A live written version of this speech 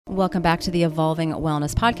Welcome back to the Evolving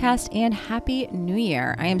Wellness Podcast and Happy New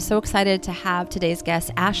Year. I am so excited to have today's guest,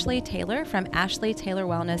 Ashley Taylor from Ashley Taylor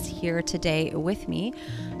Wellness here today with me.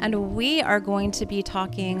 And we are going to be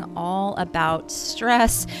talking all about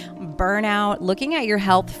stress, burnout, looking at your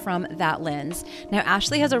health from that lens. Now,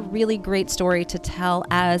 Ashley has a really great story to tell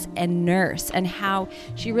as a nurse and how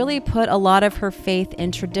she really put a lot of her faith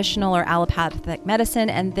in traditional or allopathic medicine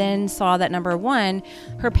and then saw that number one,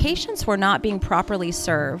 her patients were not being properly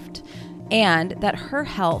served and that her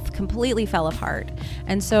health completely fell apart.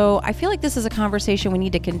 And so I feel like this is a conversation we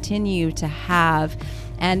need to continue to have.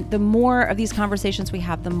 And the more of these conversations we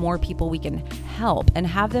have, the more people we can help and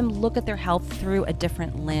have them look at their health through a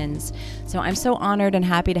different lens. So I'm so honored and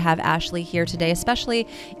happy to have Ashley here today, especially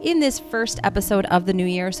in this first episode of the new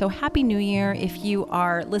year. So happy New Year. If you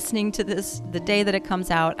are listening to this the day that it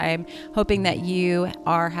comes out, I'm hoping that you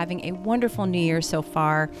are having a wonderful New Year so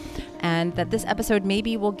far, and that this episode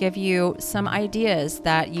maybe will give you some ideas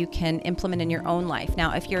that you can implement in your own life.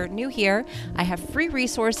 Now, if you're new here, I have free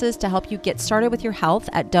resources to help you get started with your health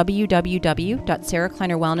at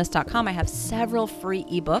www.sarahkleinerwellness.com. I have several free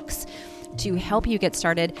ebooks to help you get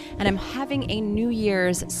started, and I'm having a New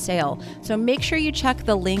Year's sale. So make sure you check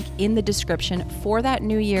the link in the description for that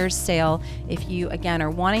New Year's sale if you, again, are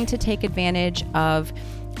wanting to take advantage of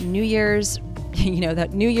New Year's,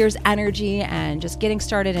 that New Year's energy and just getting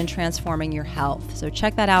started and transforming your health. So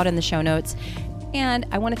check that out in the show notes. And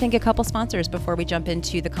I want to thank a couple sponsors before we jump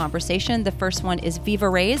into the conversation. The first one is Viva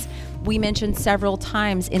Rays. We mentioned several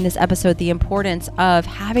times in this episode the importance of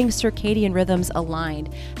having circadian rhythms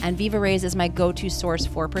aligned. And Viva Rays is my go-to source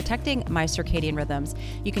for protecting my circadian rhythms.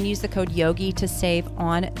 You can use the code YOGI to save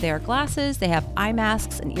on their glasses. They have eye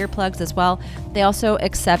masks and earplugs as well. They also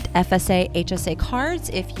accept FSA, HSA cards.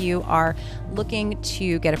 If you are looking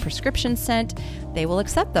to get a prescription sent, they will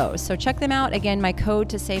accept those. So check them out. Again, my code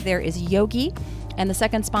to save there is YOGI. And the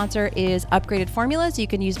second sponsor is Upgraded Formulas. You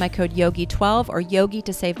can use my code YOGI12 or YOGI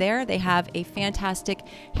to save there. They have a fantastic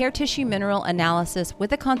hair tissue mineral analysis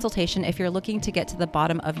with a consultation if you're looking to get to the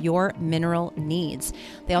bottom of your mineral needs.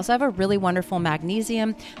 They also have a really wonderful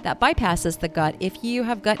magnesium that bypasses the gut if you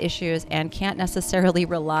have gut issues and can't necessarily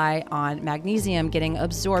rely on magnesium getting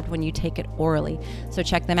absorbed when you take it orally. So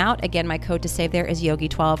check them out. Again, my code to save there is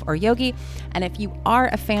YOGI12 or YOGI. And if you are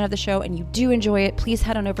a fan of the show and you do enjoy it, please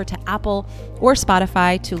head on over to Apple or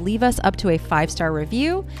Spotify to leave us up to a 5-star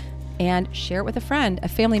review and share it with a friend, a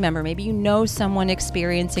family member. Maybe you know someone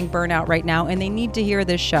experiencing burnout right now and they need to hear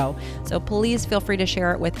this show. So please feel free to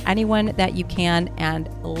share it with anyone that you can. And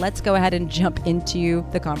let's go ahead and jump into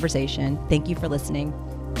the conversation. Thank you for listening.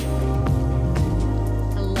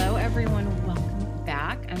 Hello, everyone. Welcome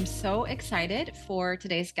back. I'm so excited for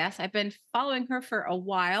today's guest. I've been following her for a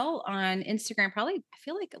while on Instagram, probably, I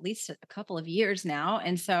feel like at least a couple of years now.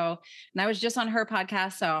 And I was just on her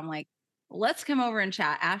podcast. So I'm like, let's come over and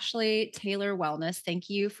chat. Ashley Taylor Wellness, thank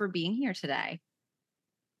you for being here today.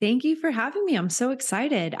 Thank you for having me. I'm so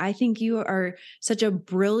excited. I think you are such a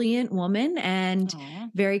brilliant woman and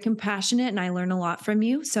very compassionate, and I learn a lot from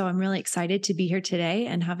you. So I'm really excited to be here today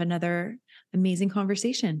and have another amazing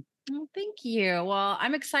conversation. Oh, thank you. Well,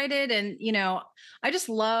 I'm excited. And, I just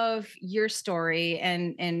love your story.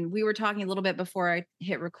 And we were talking a little bit before I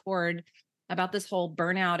hit record about this whole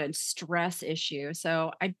burnout and stress issue.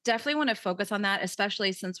 So I definitely want to focus on that,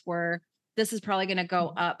 especially since this is probably going to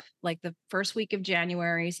go up like the first week of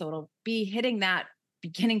January. So it'll be hitting that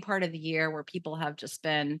beginning part of the year where people have just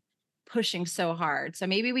been pushing so hard. So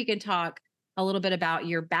maybe we can talk a little bit about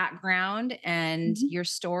your background and your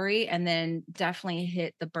story, and then definitely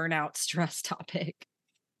hit the burnout stress topic.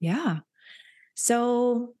 Yeah.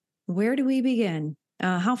 So where do we begin?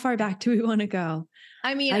 How far back do we want to go?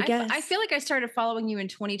 I mean, I feel like I started following you in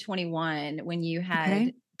 2021 when you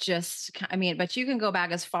had but you can go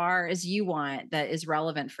back as far as you want that is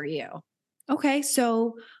relevant for you. Okay.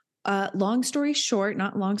 So long story short,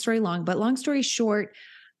 not long story long, but long story short,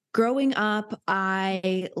 growing up,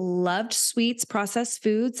 I loved sweets, processed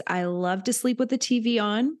foods. I loved to sleep with the TV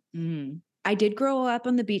on. I did grow up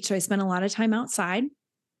on the beach, so I spent a lot of time outside.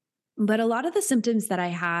 But a lot of the symptoms that I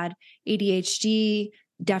had, ADHD,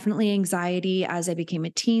 definitely anxiety as I became a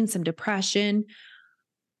teen, some depression,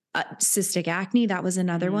 cystic acne, that was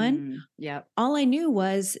another one. Yeah. All I knew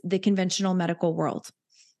was the conventional medical world.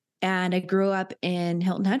 And I grew up in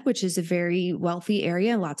Hilton Head, which is a very wealthy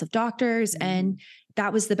area, lots of doctors, and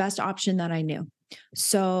that was the best option that I knew.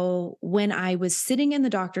 So when I was sitting in the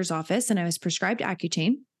doctor's office and I was prescribed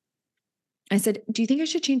Accutane, I said, do you think I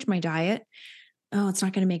should change my diet? Oh, it's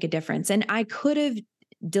not going to make a difference. And I could have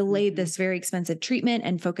delayed this very expensive treatment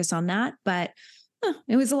and focus on that. But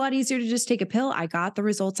it was a lot easier to just take a pill. I got the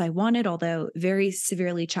results I wanted, although very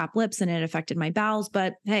severely chapped lips and it affected my bowels.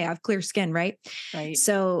 But hey, I have clear skin, right? Right.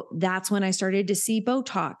 So that's when I started to see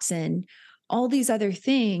Botox and all these other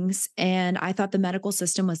things. And I thought the medical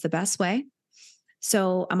system was the best way.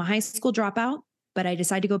 So I'm a high school dropout, but I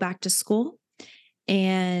decided to go back to school.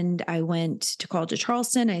 And I went to College of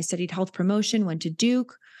Charleston. I studied health promotion, went to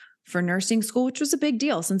Duke for nursing school, which was a big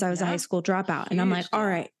deal since I was a high school dropout. And I'm like, all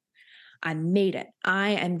right, I made it.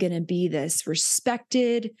 I am going to be this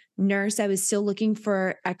respected nurse. I was still looking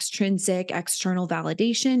for extrinsic, external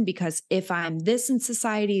validation because if I'm this in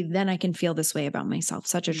society, then I can feel this way about myself.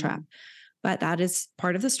 Such a trap. But that is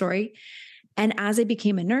part of the story. And as I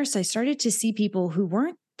became a nurse, I started to see people who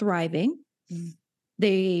weren't thriving.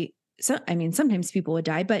 Sometimes people would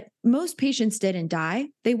die, but most patients didn't die.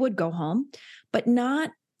 They would go home, but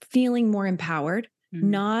not feeling more empowered,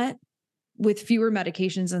 not with fewer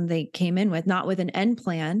medications than they came in with, not with an end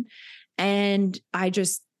plan. And I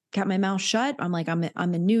just kept my mouth shut. I'm like, I'm a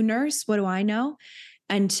new nurse. What do I know?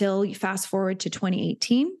 Until you fast forward to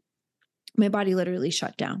 2018, my body literally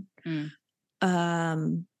shut down.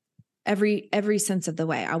 Every sense of the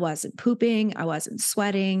way. I wasn't pooping. I wasn't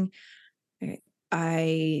sweating.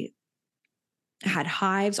 I had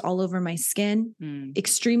hives all over my skin,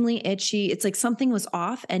 extremely itchy. It's like something was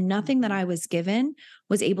off and nothing that I was given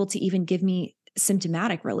was able to even give me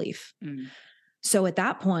symptomatic relief. So at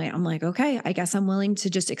that point, I'm like, okay, I guess I'm willing to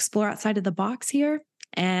just explore outside of the box here.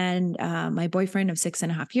 And my boyfriend of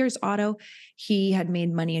 6.5 years, Otto, he had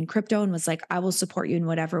made money in crypto and was like, I will support you in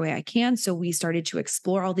whatever way I can. So we started to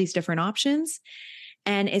explore all these different options.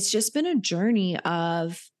 And it's just been a journey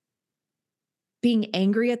of being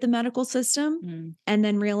angry at the medical system and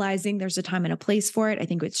then realizing there's a time and a place for it. I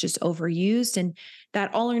think it's just overused and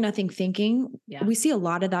that all or nothing thinking. We see a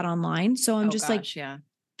lot of that online. So I'm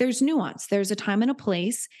there's nuance. There's a time and a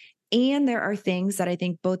place. And there are things that I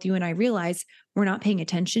think both you and I realize we're not paying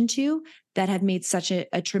attention to that have made such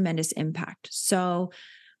a tremendous impact. So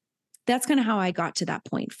that's kind of how I got to that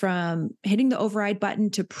point, from hitting the override button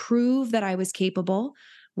to prove that I was capable,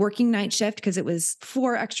 working night shift because it was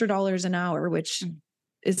 $4 extra an hour, which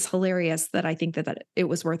is hilarious that I think that it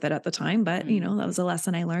was worth it at the time. But, that was a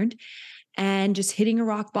lesson I learned. And just hitting a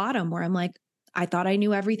rock bottom where I'm like, I thought I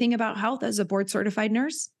knew everything about health as a board certified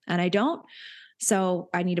nurse, and I don't. So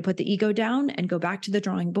I need to put the ego down and go back to the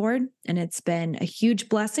drawing board. And it's been a huge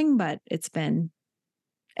blessing, but it's been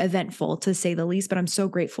eventful to say the least, but I'm so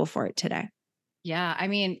grateful for it today. Yeah. I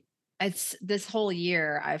mean, it's this whole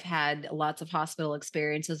year I've had lots of hospital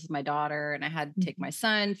experiences with my daughter, and I had to take my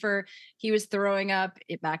son he was throwing up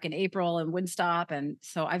back in April and wouldn't stop. And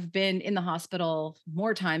so I've been in the hospital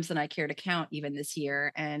more times than I care to count even this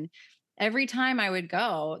year. And every time I would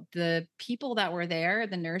go, the people that were there,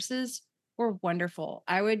 the nurses, were wonderful.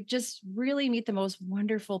 I would just really meet the most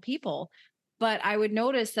wonderful people. But I would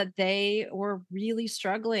notice that they were really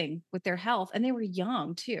struggling with their health, and they were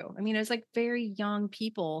young too. I mean, it was like very young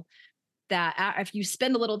people that if you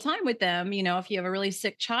spend a little time with them, if you have a really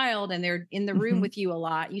sick child and they're in the room with you a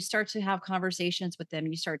lot, you start to have conversations with them.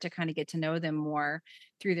 You start to kind of get to know them more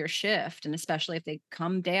through their shift. And especially if they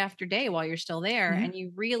come day after day while you're still there, and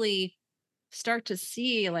you really start to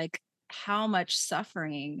see like how much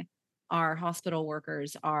suffering our hospital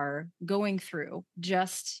workers are going through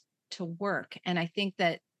just to work. And I think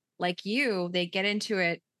that, like you, they get into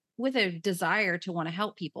it with a desire to want to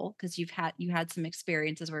help people because you had some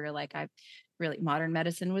experiences where you're like, modern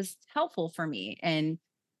medicine was helpful for me. And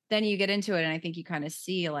then you get into it and I think you kind of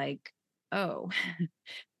see like, oh,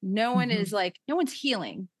 no one's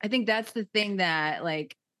healing. I think that's the thing that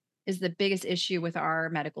like is the biggest issue with our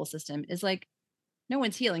medical system is like, no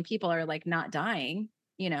one's healing. People are like not dying,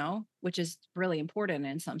 which is really important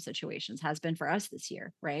in some situations, has been for us this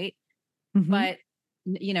year. Right. But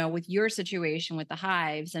with your situation with the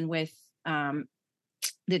hives and with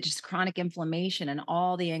the just chronic inflammation and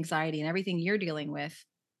all the anxiety and everything you're dealing with,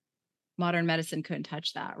 modern medicine couldn't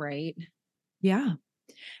touch that, right? Yeah.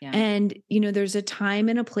 And, there's a time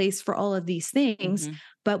and a place for all of these things,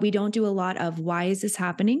 but we don't do a lot of why is this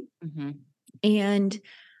happening? And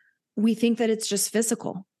we think that it's just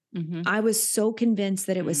physical. I was so convinced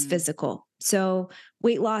that it was physical. So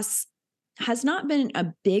weight loss has not been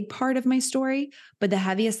a big part of my story, but the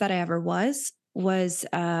heaviest that I ever was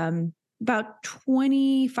about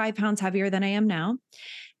 25 pounds heavier than I am now.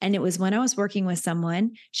 And it was when I was working with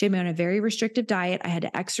someone. She had me on a very restrictive diet. I had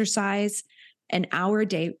to exercise an hour a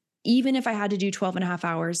day, even if I had to do 12 and a half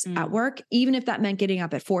hours at work, even if that meant getting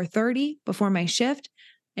up at 4:30 before my shift,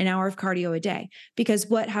 an hour of cardio a day. Because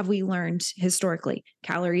what have we learned historically?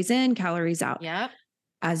 Calories in, calories out. Yep.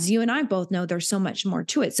 as you and I both know, there's so much more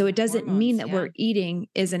to it. So it doesn't mean Hormones, that yeah. we're eating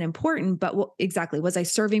isn't important, but exactly. Was I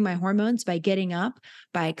serving my hormones by getting up,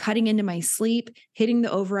 by cutting into my sleep, hitting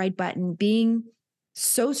the override button, being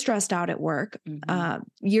so stressed out at work?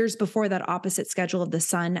 Years before that opposite schedule of the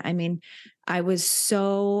sun, I mean, I was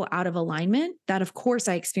so out of alignment that of course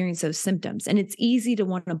I experienced those symptoms. And it's easy to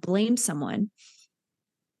want to blame someone,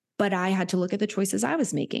 but I had to look at the choices I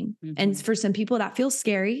was making. And for some people that feels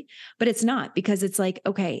scary, but it's not, because it's like,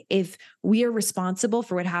 okay, if we are responsible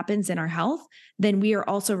for what happens in our health, then we are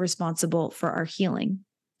also responsible for our healing.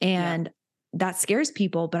 And that scares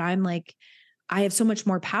people, but I'm like, I have so much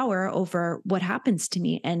more power over what happens to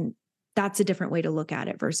me. And that's a different way to look at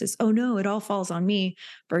it versus, oh no, it all falls on me,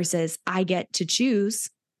 versus I get to choose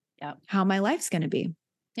how my life's going to be.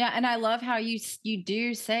 Yeah. And I love how you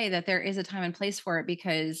do say that there is a time and place for it,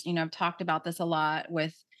 because, I've talked about this a lot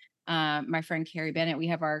with my friend Carrie Bennett. We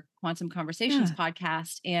have our Quantum Conversations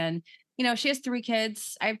podcast, and, she has 3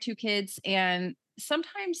 kids. I have 2 kids, and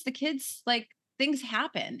sometimes the kids, like, things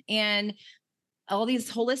happen, and all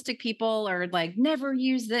these holistic people are like, never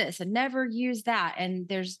use this and never use that.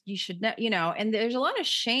 And you should know, and there's a lot of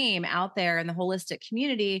shame out there in the holistic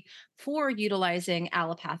community for utilizing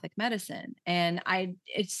allopathic medicine. And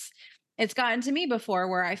it's gotten to me before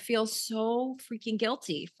where I feel so freaking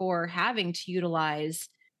guilty for having to utilize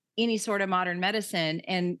any sort of modern medicine.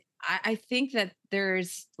 And I think that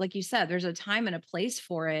there's, like you said, there's a time and a place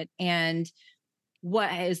for it. And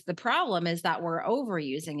what is the problem is that we're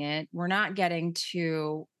overusing it. We're not getting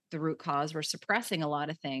to the root cause. We're suppressing a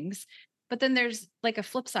lot of things. But then there's like a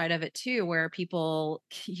flip side of it too, where people,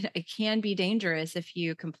 it can be dangerous if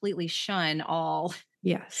you completely shun all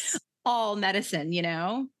medicine,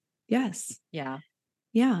 Yes. Yeah.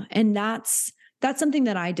 Yeah. And that's something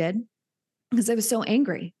that I did, because I was so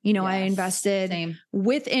angry. I invested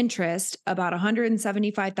with interest about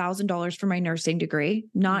 $175,000 for my nursing degree,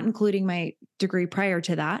 not including my degree prior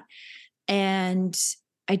to that. And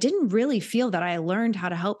I didn't really feel that I learned how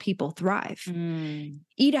to help people thrive.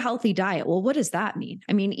 Eat a healthy diet. Well, what does that mean?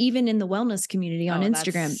 I mean, even in the wellness community on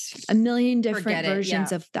Instagram, a million different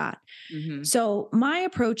versions of that. So my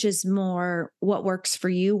approach is more what works for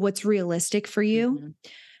you, what's realistic for you.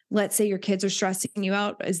 Let's say your kids are stressing you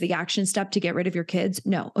out. Is the action step to get rid of your kids?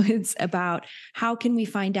 No, it's about how can we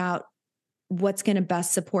find out what's going to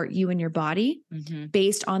best support you and your body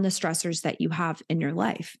based on the stressors that you have in your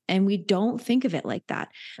life. And we don't think of it like that.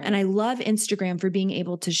 Right. And I love Instagram for being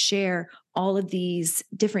able to share all of these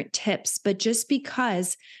different tips, but just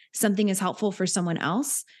because something is helpful for someone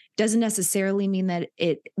else doesn't necessarily mean that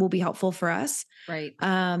it will be helpful for us. Right.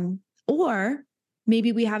 Or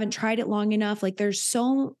maybe we haven't tried it long enough. Like there's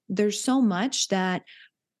so much that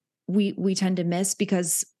we tend to miss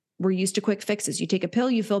because we're used to quick fixes. You take a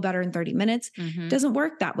pill, you feel better in 30 minutes. It doesn't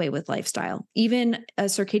work that way with lifestyle, even a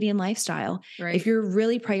circadian lifestyle. Right. If you're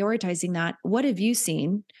really prioritizing that, what have you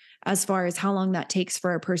seen as far as how long that takes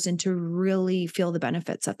for a person to really feel the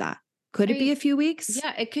benefits of that? Could it be a few weeks?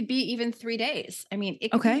 Yeah, it could be even 3 days. I mean,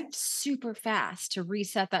 it could be super fast to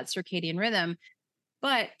reset that circadian rhythm.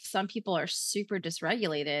 But some people are super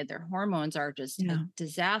dysregulated. Their hormones are just a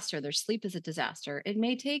disaster. Their sleep is a disaster. It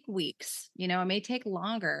may take weeks, it may take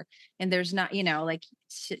longer. And there's not, like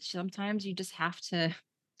sometimes you just have to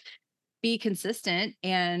be consistent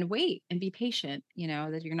and wait and be patient,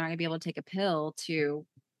 that you're not going to be able to take a pill to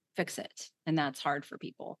fix it. And that's hard for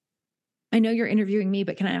people. I know you're interviewing me,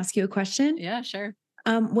 but can I ask you a question? Yeah, sure.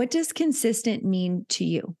 What does consistent mean to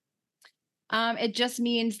you? It just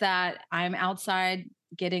means that I'm outside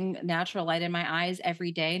getting natural light in my eyes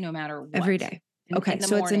every day, no matter what. Every day. Okay.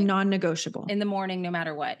 So it's a non-negotiable. In the morning, no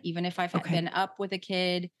matter what. Even if I've been up with a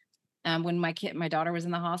kid, when my daughter was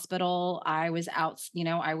in the hospital, I was out,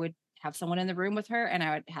 I would have someone in the room with her and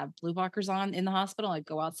I would have blue blockers on in the hospital. I'd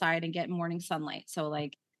go outside and get morning sunlight. So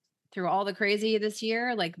like through all the crazy this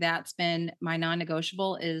year, like that's been my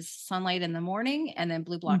non-negotiable is sunlight in the morning and then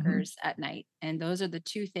blue blockers at night. And those are the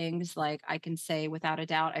 2 things like I can say without a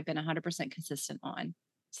doubt, I've been 100% consistent on.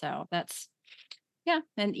 So that's,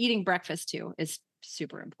 and eating breakfast too is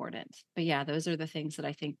super important. But yeah, those are the things that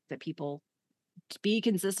I think that people be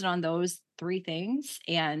consistent on those 3 things.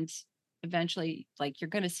 And eventually like you're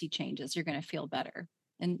going to see changes. You're going to feel better.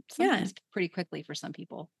 And sometimes pretty quickly for some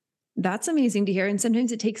people. That's amazing to hear. And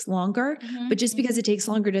sometimes it takes longer, but just because it takes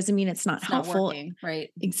longer doesn't mean it's not helpful. Not working, right.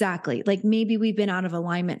 Exactly. Like maybe we've been out of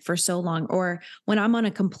alignment for so long, or when I'm on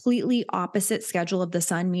a completely opposite schedule of the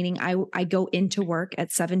sun, meaning I go into work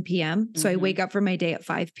at 7 PM. So I wake up for my day at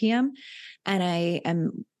 5 PM and I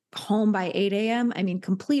am home by 8 AM. I mean,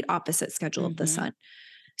 complete opposite schedule of the sun.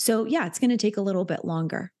 So yeah, it's going to take a little bit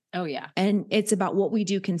longer. Oh yeah. And it's about what we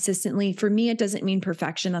do consistently. For me, it doesn't mean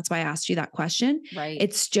perfection. That's why I asked you that question. Right.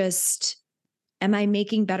 It's just, am I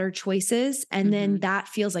making better choices? And then that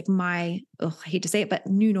feels like my, I hate to say it, but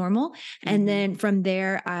new normal. And then from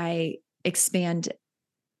there, I expand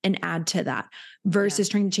and add to that versus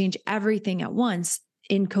trying to change everything at once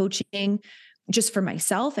in coaching, just for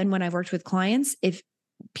myself. And when I've worked with clients, if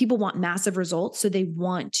people want massive results, so they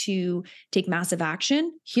want to take massive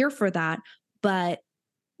action, here for that. But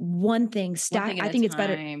one thing I think it's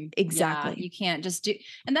better. Yeah, Exactly. you can't just do,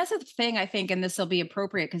 and that's the thing I think, and this will be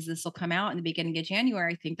appropriate because this will come out in the beginning of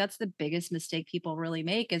January. I think that's the biggest mistake people really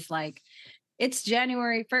make is like, it's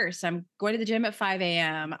January 1st. I'm going to the gym at 5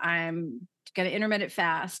 a.m. I'm going to intermittent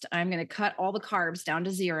fast. I'm going to cut all the carbs down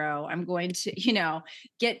to 0. I'm going to,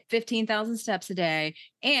 get 15,000 steps a day.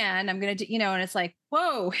 And I'm going to do, and it's like,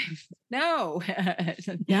 whoa, no,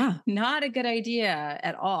 Yeah. not a good idea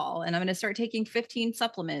at all. And I'm going to start taking 15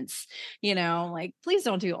 supplements, like, please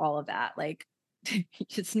don't do all of that. Like,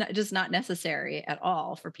 it's not necessary at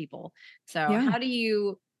all for people. So Yeah. how do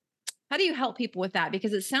you help people with that?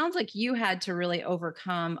 Because it sounds like you had to really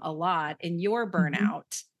overcome a lot in your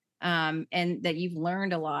burnout, and that you've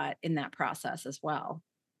learned a lot in that process as well.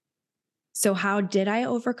 So how did I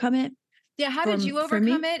overcome it? Yeah. How did you For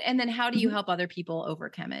me? overcome it? And then how do you help other people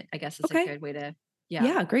overcome it? I guess is a Okay. good way to,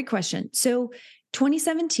 Yeah, great question. So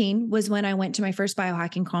 2017 was when I went to my first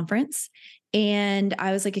biohacking conference, and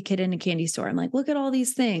I was like a kid in a candy store. I'm like, look at all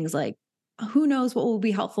these things. Like, who knows what will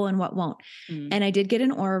be helpful and what won't. And I did get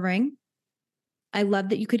an Aura ring. I love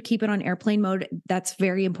that you could keep it on airplane mode. That's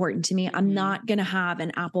very important to me. I'm not going to have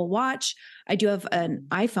an Apple Watch. I do have an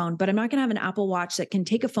iPhone, but I'm not going to have an Apple Watch that can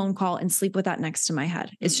take a phone call and sleep with that next to my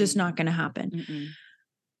head. It's just not going to happen.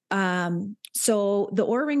 So the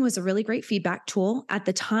Oura Ring was a really great feedback tool. At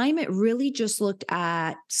the time, it really just looked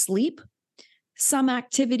at sleep. Some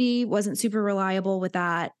activity wasn't super reliable with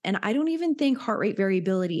that. And I don't even think heart rate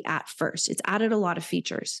variability at first. It's added a lot of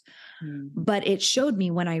features, but it showed me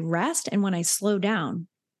when I rest and when I slow down,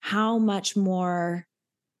 how much more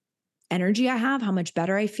energy I have, how much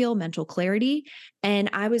better I feel, mental clarity. And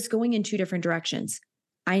I was going in two different directions.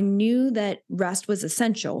 I knew that rest was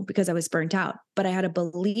essential because I was burnt out, but I had a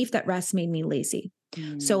belief that rest made me lazy.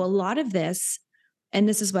 So a lot of this, and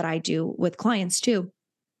this is what I do with clients too,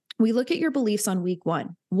 we look at your beliefs on week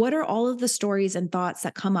 1. What are all of the stories and thoughts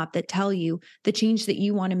that come up that tell you the change that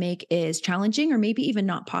you want to make is challenging or maybe even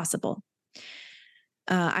not possible?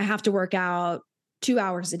 I have to work out 2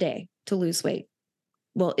 hours a day to lose weight.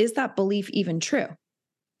 Well, is that belief even true?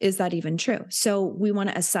 Is that even true? So we want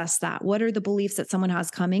to assess that. What are the beliefs that someone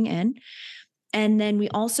has coming in? And then we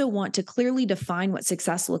also want to clearly define what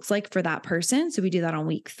success looks like for that person. So we do that on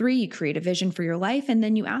week 3. You create a vision for your life. And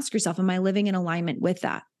then you ask yourself, am I living in alignment with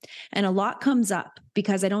that? And a lot comes up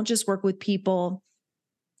because I don't just work with people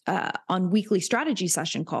on weekly strategy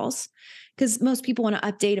session calls, because most people want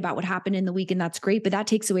to update about what happened in the week. And that's great, but that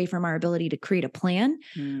takes away from our ability to create a plan.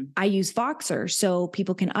 I use Voxer so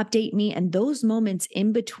people can update me. And those moments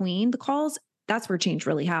in between the calls, that's where change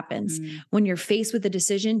really happens. When you're faced with a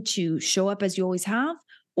decision to show up as you always have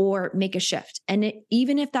or make a shift. And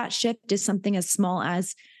even if that shift is something as small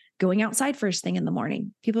as going outside first thing in the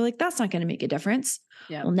morning, people are like, that's not going to make a difference.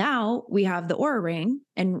 Well, now we have the Oura Ring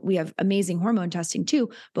and we have amazing hormone testing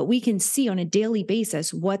too, but we can see on a daily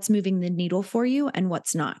basis what's moving the needle for you and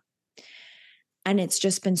what's not. And it's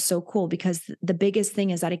just been so cool because the biggest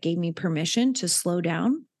thing is that it gave me permission to slow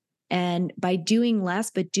down. And by doing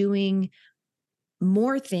less, but doing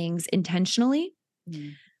more things intentionally,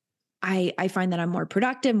 I find that I'm more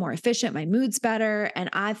productive, more efficient, my mood's better, and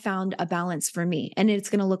I've found a balance for me. And it's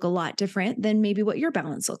going to look a lot different than maybe what your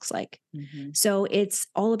balance looks like. So it's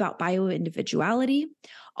all about bio-individuality.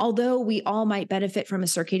 Although we all might benefit from a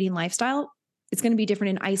circadian lifestyle, it's going to be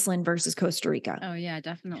different in Iceland versus Costa Rica. Oh yeah,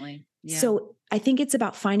 definitely. Yeah. So I think it's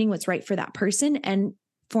about finding what's right for that person. And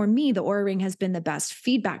for me, the Oura Ring has been the best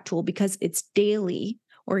feedback tool because it's daily,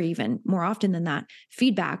 or even more often than that,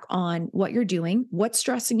 feedback on what you're doing, what's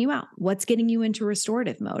stressing you out, what's getting you into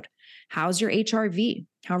restorative mode. How's your HRV?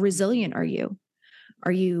 How resilient are you?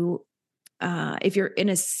 Are you, if you're in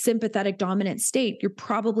a sympathetic dominant state, you're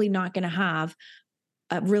probably not going to have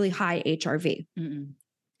a really high HRV.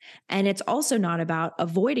 And it's also not about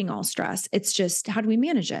avoiding all stress. It's just, how do we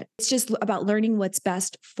manage it? It's just about learning what's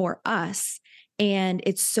best for us. And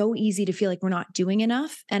it's so easy to feel like we're not doing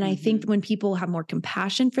enough. And I think when people have more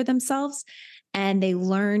compassion for themselves and they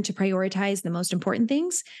learn to prioritize the most important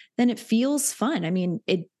things, then it feels fun. I mean,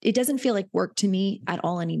 it doesn't feel like work to me at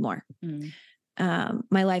all anymore.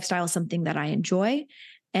 My lifestyle is something that I enjoy.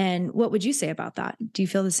 And what would you say about that? Do you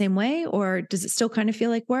feel the same way, or does it still kind of feel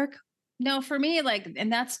like work? No, for me, like,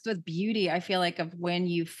 and that's the beauty, I feel like, of when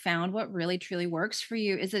you found what really truly works for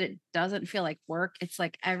you is that it doesn't feel like work. It's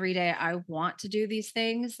like every day I want to do these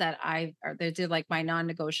things that they did like my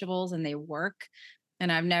non-negotiables and they work.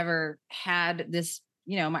 And I've never had this,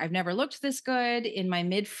 I've never looked this good in my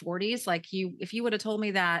mid 40s. Like if you would have told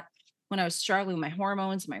me that when I was struggling with my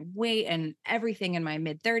hormones, my weight, and everything in my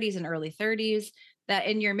mid 30s and early 30s, that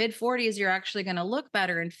in your mid 40s, you're actually going to look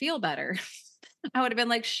better and feel better. I would have been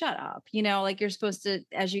like, shut up. Like you're supposed to,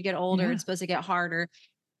 as you get older, Yeah. it's supposed to get harder.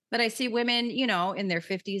 But I see women, in their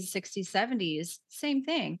 50s, 60s, 70s, same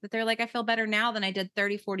thing, that they're like, I feel better now than I did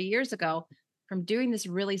 30, 40 years ago from doing this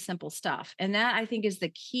really simple stuff. And that I think is the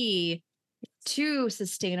key to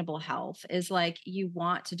sustainable health is like you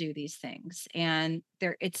want to do these things. And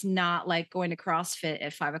it's not like going to CrossFit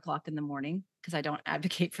at 5 o'clock in the morning, because I don't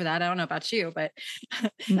advocate for that. I don't know about you, but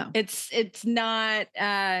No. it's not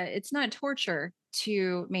torture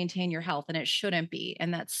to maintain your health, and it shouldn't be.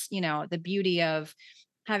 And that's, the beauty of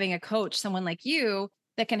having a coach, someone like you,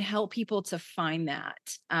 that can help people to find that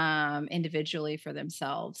individually for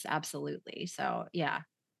themselves. Absolutely. So yeah,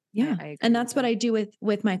 Yeah. I agree And with that's what that. I do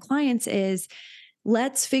with my clients is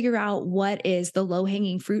let's figure out what is the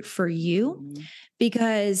low-hanging fruit for you, Mhm.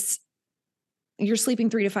 because you're sleeping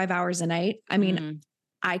 3 to 5 hours a night. I mean, Mm,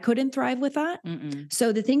 I couldn't thrive with that. mm-mm.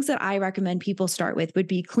 So the things that I recommend people start with would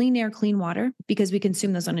be clean air, clean water, because we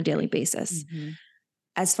consume those on a daily basis. Mhm.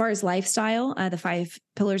 As far as lifestyle, the 5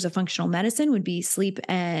 pillars of functional medicine would be sleep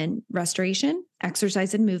and restoration,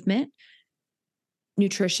 exercise and movement,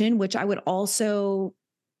 nutrition, which I would also,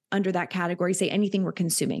 under that category, say anything we're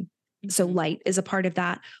consuming. So Mhm. light is a part of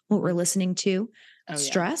that, what we're listening to, Oh yeah.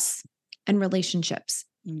 stress, and relationships.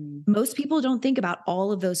 Mm. Most people don't think about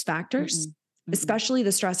all of those factors, Mm-mm. Mm-mm. especially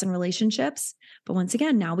the stress and relationships. But once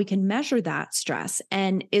again, now we can measure that stress.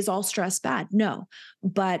 And is all stress bad? No.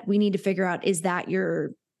 But we need to figure out, is that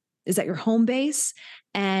your home base,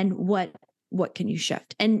 and what can you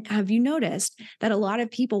shift? And have you noticed that a lot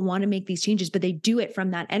of people want to make these changes, but they do it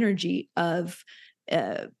from that energy of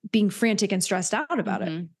being frantic and stressed out about it?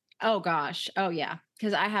 Mhm. Oh gosh. Oh yeah.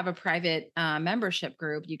 Because I have a private membership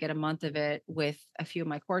group. You get a month of it with a few of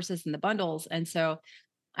my courses and the bundles. And so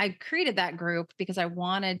I created that group because I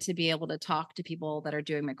wanted to be able to talk to people that are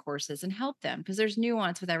doing my courses and help them, because there's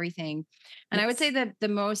nuance with everything. And I would say Yes. that the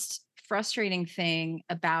most frustrating thing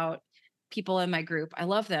about people in my group, I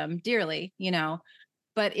love them dearly,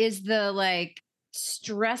 but is the like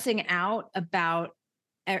stressing out about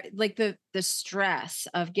like the stress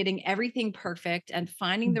of getting everything perfect and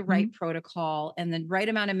finding the right Mhm. protocol and the right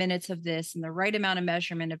amount of minutes of this and the right amount of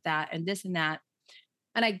measurement of that and this and that.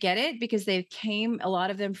 And I get it, because they came, a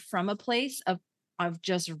lot of them, from a place of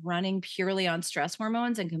just running purely on stress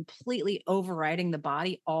hormones and completely overriding the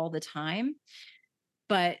body all the time.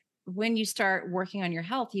 But when you start working on your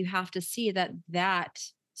health, you have to see that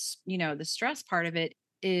the stress part of it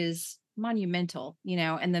is monumental,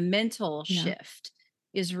 and the mental Yeah. shift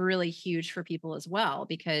is really huge for people as well,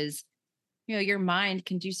 because your mind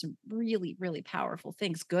can do some really, really powerful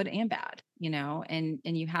things, good and bad, and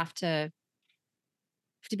you have to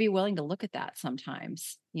be willing to look at that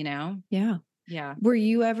sometimes. Yeah. Yeah. Were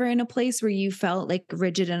you ever in a place where you felt like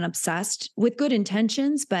rigid and obsessed with good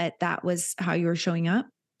intentions, but that was how you were showing up?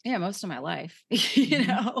 Yeah, most of my life,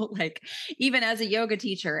 Mhm. like even as a yoga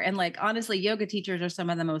teacher. And like, honestly, yoga teachers are some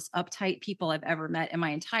of the most uptight people I've ever met in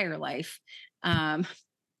my entire life. Um,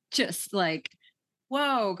 just like,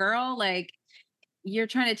 whoa, girl, like you're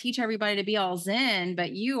trying to teach everybody to be all zen,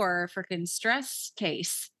 but you are a freaking stress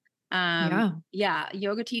case. Yeah. Yeah,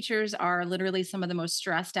 yoga teachers are literally some of the most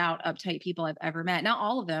stressed out, uptight people I've ever met. Not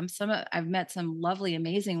all of them. I've met some lovely,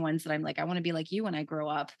 amazing ones that I'm like, I want to be like you when I grow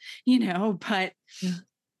up, but Yeah.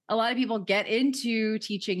 a lot of people get into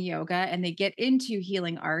teaching yoga and they get into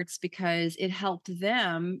healing arts because it helped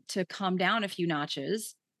them to come down a few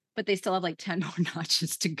notches, but they still have like 10 more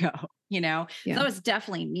notches to go. So Yeah. that was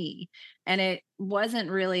definitely me. And it wasn't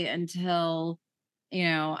really until,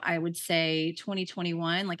 I would say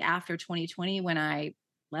 2021, like after 2020, when I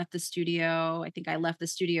left the studio. I think I left the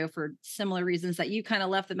studio for similar reasons that you kind of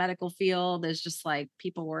left the medical field. There's just like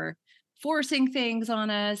people were forcing things on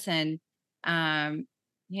us. And um,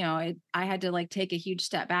 I had to like take a huge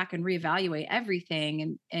step back and reevaluate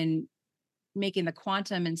everything, and making the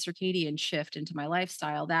quantum and circadian shift into my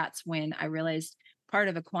lifestyle. That's when I realized part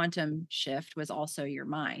of a quantum shift was also your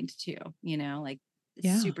mind too, like it's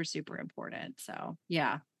Yeah. super, super important. So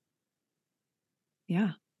yeah.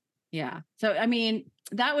 Yeah. Yeah. So, I mean,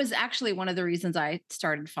 that was actually one of the reasons I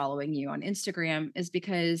started following you on Instagram, is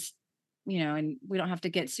because and we don't have to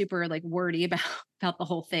get super like wordy about the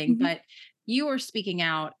whole thing, Mhm. but you were speaking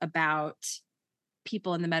out about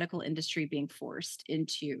people in the medical industry being forced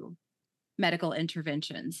into medical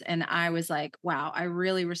interventions. And I was like, wow, I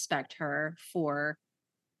really respect her for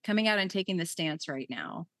coming out and taking the stance right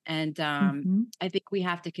now. And Mhm. I think we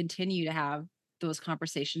have to continue to have those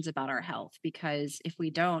conversations about our health, because if we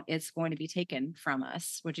don't, it's going to be taken from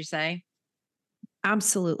us. Would you say?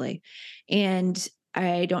 Absolutely. And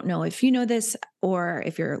I don't know if you know this or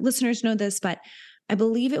if your listeners know this, but I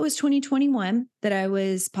believe it was 2021 that I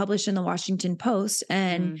was published in the Washington Post,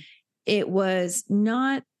 and Mm, it was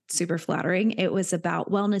not super flattering. It was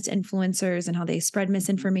about wellness influencers and how they spread mhm,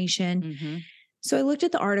 misinformation. mhm, So I looked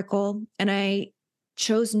at the article and I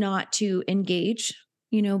chose not to engage,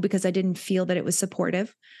 because I didn't feel that it was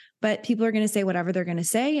supportive. But people are going to say whatever they're going to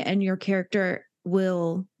say, and your character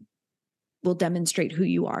will demonstrate who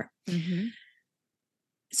you are. mhm,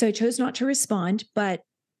 So I chose not to respond. But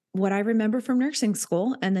what I remember from nursing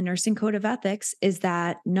school and the nursing code of ethics is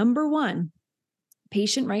that number one,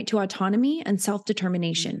 patient right to autonomy and self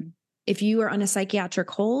determination. mhm, If you are on a psychiatric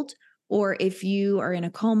hold, or if you are in a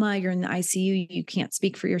coma, you're in the ICU, you can't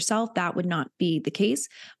speak for yourself, that would not be the case.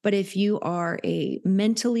 But if you are a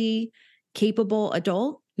mentally capable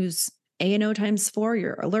adult who's A&O times four,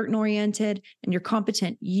 you're alert and oriented, and you're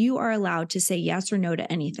competent, you are allowed to say yes or no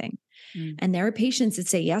to anything. mm, And there are patients that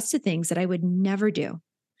say yes to things that I would never do.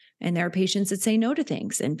 And there are patients that say no to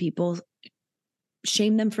things, and people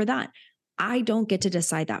shame them for that. I don't get to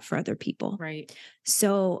decide that for other people. right.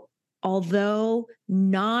 So, although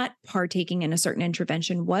not partaking in a certain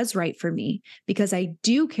intervention was right for me because I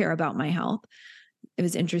do care about my health, it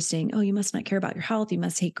was interesting. Oh, you must not care about your health. You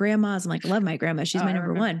must hate grandmas. I'm like, I love my grandma. Oh, She's my I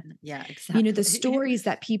number remember. one. Yeah, The exactly. stories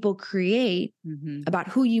that people create Mhm, about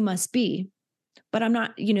who you must be, but I'm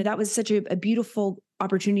not, that was such a beautiful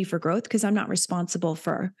opportunity for growth because I'm not responsible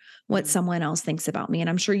for what mm, someone else thinks about me. And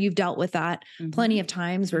I'm sure you've dealt with that plenty mhm, of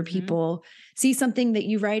times where mhm, people see something that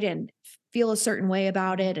you write and feel a certain way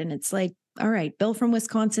about it. And it's like, all right, Bill from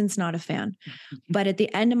Wisconsin's not a fan. But at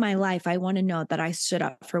the end of my life, I want to know that I stood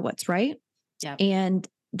up for what's right. yep. And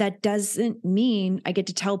that doesn't mean I get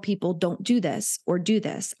to tell people don't do this or do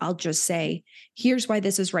this. I'll just say, here's why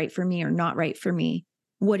this is right for me or not right for me.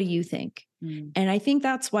 What do you think? Mm, And I think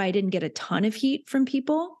that's why I didn't get a ton of heat from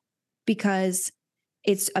people, because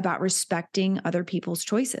it's about respecting other people's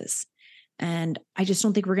choices. And I just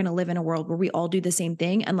don't think we're going to live in a world where we all do the same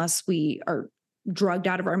thing unless we are drugged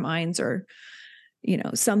out of our minds or,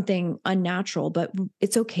 something unnatural. But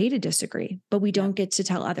it's okay to disagree, but we yep. don't get to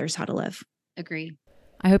tell others how to live. Agree.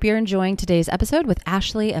 I hope you're enjoying today's episode with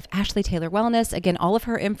Ashley of Ashley Taylor Wellness. Again, all of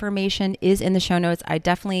her information is in the show notes. I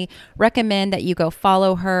definitely recommend that you go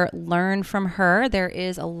follow her, learn from her. There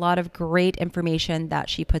is a lot of great information that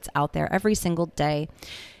she puts out there every single day.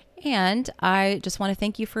 And I just want to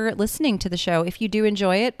thank you for listening to the show. If you do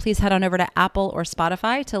enjoy it, please head on over to Apple or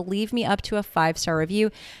Spotify to leave me up to a 5-star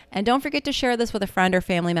review. And don't forget to share this with a friend or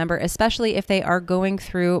family member, especially if they are going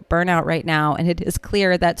through burnout right now. And it is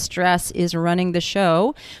clear that stress is running the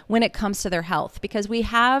show when it comes to their health, because we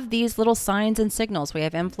have these little signs and signals. We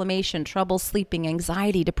have inflammation, trouble sleeping,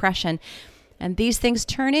 anxiety, depression. And these things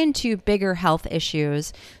turn into bigger health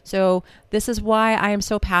issues. So this is why I am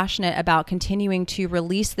so passionate about continuing to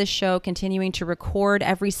release this show, continuing to record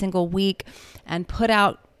every single week and put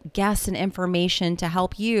out guests and information to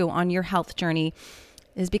help you on your health journey,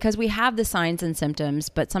 is because we have the signs and symptoms,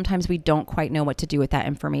 but sometimes we don't quite know what to do with that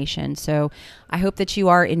information. So I hope that you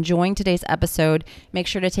are enjoying today's episode. Make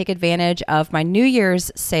sure to take advantage of my New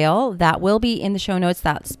Year's sale. That will be in the show notes,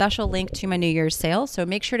 that special link to my New Year's sale. So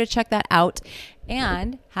make sure to check that out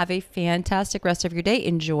and have a fantastic rest of your day.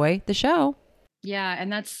 Enjoy the show. Yeah.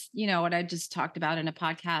 And that's, what I just talked about in a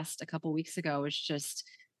podcast a couple weeks ago, is just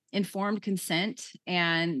informed consent,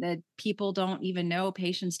 and that people don't even know,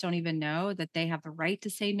 patients don't even know that they have the right to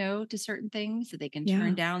say no to certain things, that they can turn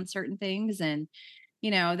Yeah. down certain things. And,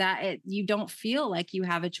 that you don't feel like you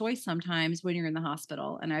have a choice sometimes when you're in the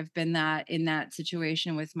hospital. And I've been in that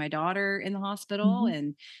situation with my daughter in the hospital.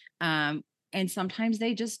 Mhm. Um, and sometimes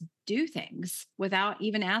they just do things without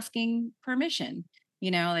even asking permission,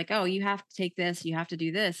 like, oh, you have to take this, you have to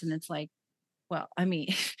do this. And it's like, well, I mean,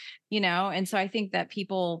 and so I think that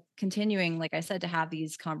people continuing, like I said, to have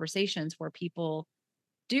these conversations where people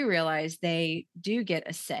do realize they do get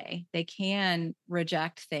a say. They can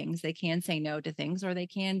reject things, they can say no to things, or they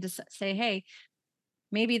can just say, hey,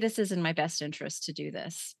 maybe this is in my best interest to do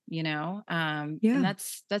this, and Yeah.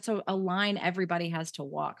 that's a line everybody has to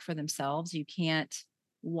walk for themselves. You can't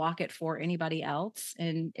walk it for anybody else.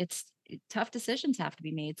 And tough decisions have to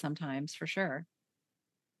be made sometimes, for sure.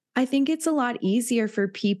 I think it's a lot easier for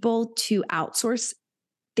people to outsource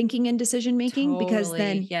thinking and decision making because Totally.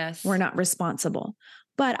 then we're Yes. not responsible.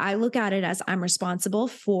 But I look at it as I'm responsible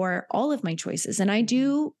for all of my choices. And I Mhm.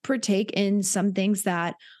 do partake in some things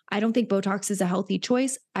that I don't think Botox is a healthy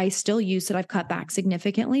choice. I still use it. I've cut back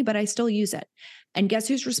significantly, but I still use it. And guess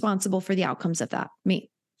who's responsible for the outcomes of that? Me.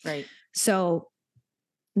 Right. So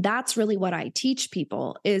that's really what I teach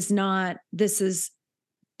people is not this is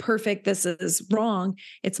perfect, this is wrong.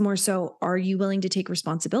 It's more so, are you willing to take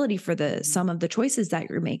responsibility for the Mhm. some of the choices that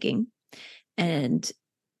you're making? And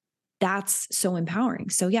that's so empowering.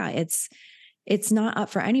 So yeah, it's not up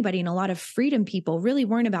for anybody. And a lot of freedom people really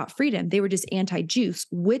weren't about freedom. They were just anti-juice,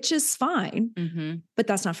 which is fine, Mhm. but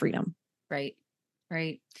that's not freedom. Right.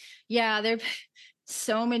 Right. Yeah, there've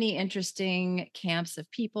so many interesting camps of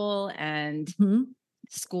people and Mhm.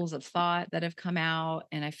 schools of thought that have come out.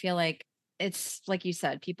 And I feel like it's like you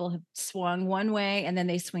said, people have swung one way and then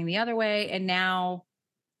they swing the other way. And now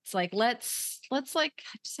it's like, let's like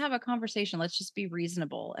just have a conversation. Let's just be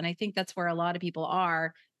reasonable. And I think that's where a lot of people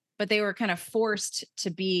are, but they were kind of forced to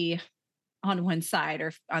be on one side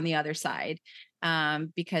or on the other side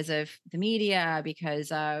because of the media,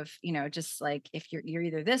 because of, just like if you're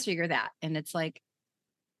either this or you're that. And it's like,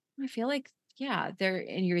 I feel like, yeah,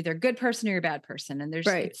 and you're either a good person or you're a bad person. And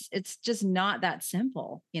Right. it's just not that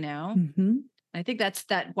simple. Mhm. I think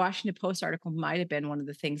that Washington Post article might have been one of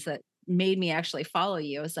the things that made me actually follow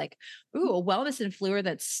you. It was like, ooh, a wellness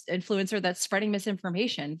influencer that's spreading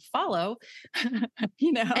misinformation. Follow,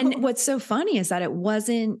 you And know. what's so funny is that it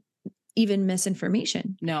wasn't even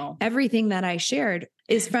misinformation. No. Everything that I shared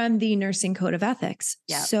is from the nursing code of ethics.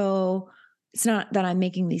 Yeah. So it's not that I'm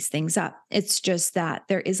making these things up. It's just that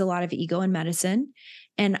there is a lot of ego in medicine.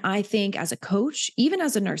 And I think as a coach, even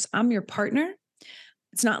as a nurse, I'm your partner.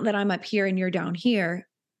 It's not that I'm up here and you're down here.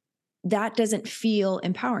 That doesn't feel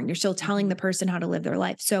empowering. You're still telling the Mhm. person how to live their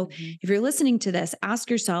life. So Mhm. if you're listening to this, ask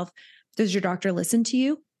yourself, does your doctor listen to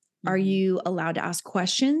you? Are Mhm. you allowed to ask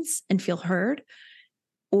questions and feel heard?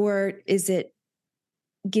 Or is it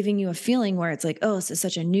giving you a feeling where it's like, oh, this is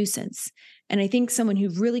such a nuisance? And I think someone who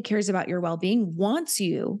really cares about your well being wants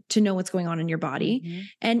you to know what's going on in your body. Mhm.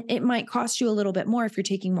 And it might cost you a little bit more if you're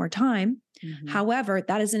taking more time. Mhm. However,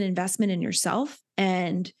 that is an investment in yourself.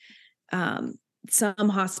 And um, some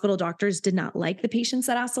hospital doctors did not like the patients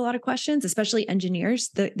that asked a lot of questions, especially engineers.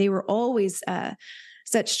 They were always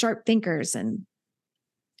such sharp thinkers, and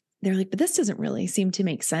they're like, but this doesn't really seem to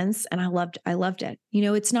make sense. And I loved it.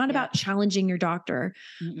 It's not Yeah. about challenging your doctor,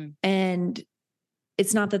 Mm-mm. and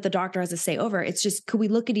it's not that the doctor has a say over. It's just, could we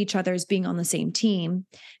look at each other as being on the same team?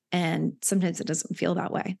 And sometimes it doesn't feel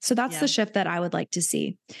that way. So that's the Yeah. shift that I would like to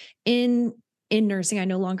see in in nursing. I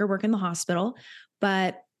no longer work in the hospital,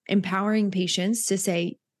 but empowering patients to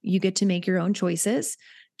say, you get to make your own choices,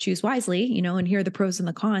 choose wisely, and here are the pros and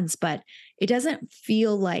the cons. But it doesn't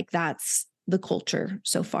feel like that's the culture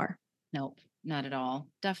so far. Nope, not at all.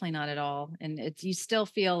 Definitely not at all. And you still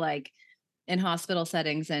feel like in hospital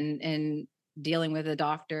settings and dealing with a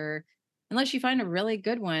doctor, unless you find a really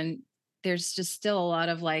good one, there's just still a lot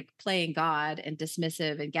of like playing God and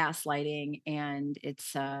dismissive and gaslighting. And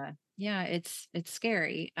it's yeah, it's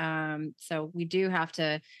scary. So we do have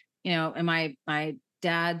to, and my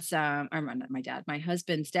dad's or not my dad, my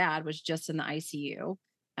husband's dad was just in the ICU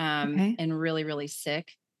Okay. and really, really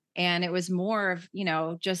sick. And it was more of,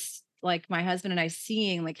 just like my husband and I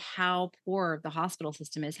seeing like how poor the hospital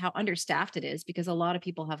system is, how understaffed it is, because a lot of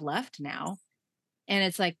people have left now. And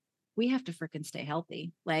it's like, we have to freaking stay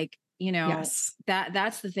healthy. Like, Yes.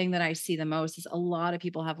 that's the thing that I see the most is a lot of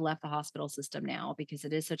people have left the hospital system now because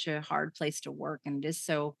it is such a hard place to work. And it is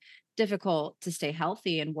so difficult to stay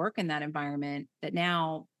healthy and work in that environment that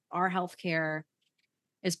now our healthcare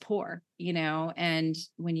is poor, and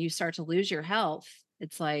when you start to lose your health,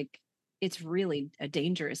 it's like it's really a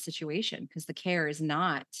dangerous situation because the care is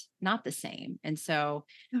not the same. And so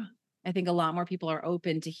Yeah. I think a lot more people are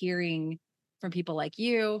open to hearing from people like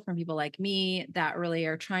you, from people like me that really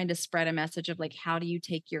are trying to spread a message of like, how do you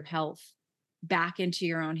take your health back into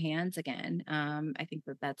your own hands again? I think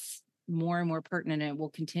that's more and more pertinent, and it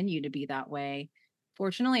will continue to be that way,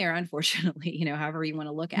 fortunately or unfortunately, however you want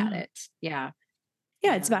to look at Yeah. it. Yeah.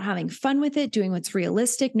 Yeah, it's Yeah. about having fun with it, doing what's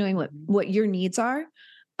realistic, knowing what Mhm. what your needs are.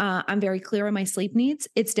 I'm very clear on my sleep needs.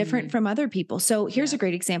 It's different Mm. from other people. So here's Yeah. a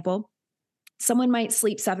great example. Someone might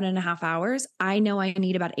sleep 7.5 hours. I know I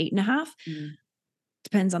need about 8.5. Mm.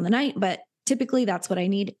 Depends on the night, but typically that's what I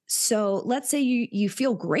need. So let's say you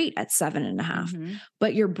feel great at 7.5, Mhm.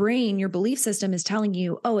 but your brain, your belief system is telling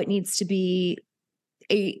you, oh, it needs to be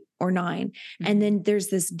 8 or 9. Mm-hmm. And then there's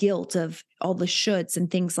this guilt of all the shoulds and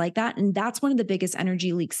things like that. And that's one of the biggest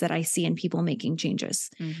energy leaks that I see in people making changes.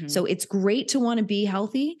 Mm-hmm. So it's great to want to be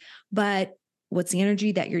healthy, but what's the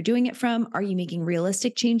energy that you're doing it from? Are you making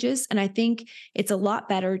realistic changes? And I think it's a lot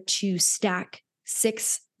better to stack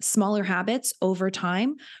 6 smaller habits over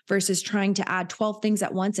time versus trying to add 12 things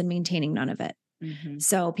at once and maintaining none of it. Mm-hmm.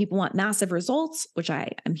 So people want massive results, which I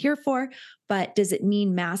am here for, but does it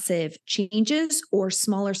mean massive changes or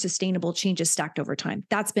smaller sustainable changes stacked over time?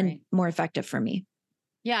 That's been more effective for me.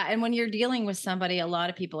 Yeah. And when you're dealing with somebody, a lot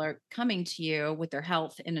of people are coming to you with their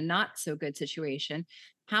health in a not so good situation.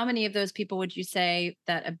 How many of those people would you say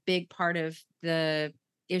that a big part of the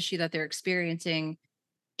issue that they're experiencing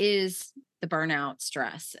is the burnout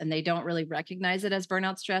stress, and they don't really recognize it as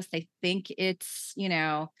burnout stress? They think it's,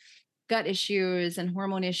 gut issues and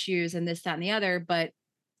hormone issues and this, that, and the other, but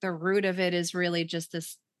the root of it is really just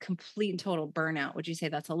this complete and total burnout. Would you say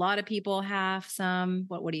that's a lot of people, half, some?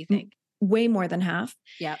 What do you think? Way more than half.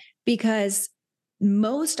 Yeah. Because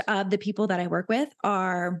most of the people that I work with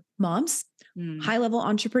are moms, high-level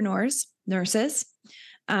entrepreneurs, nurses,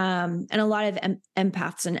 and a lot of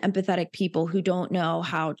empaths and empathetic people who don't know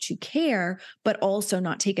how to care, but also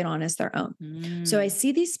not take it on as their own. So I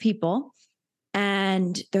see these people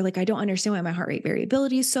and they're like, I don't understand why my heart rate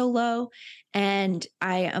variability is so low. And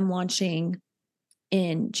I am launching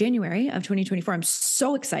in January of 2024. I'm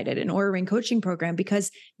so excited, an Oura Ring coaching program, because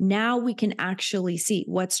now we can actually see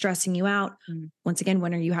what's stressing you out. Once again,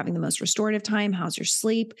 when are you having the most restorative time? How's your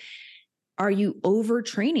sleep? Are you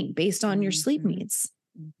overtraining based on your sleep needs,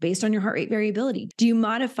 based on your heart rate variability? Do you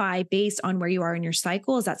modify based on where you are in your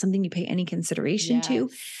cycle? Is that something you pay any consideration to?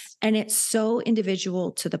 And it's so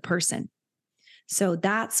individual to the person. So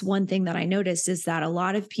that's one thing that I noticed, is that a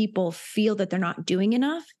lot of people feel that they're not doing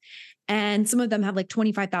enough. And some of them have like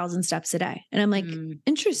 25,000 steps a day. And I'm like,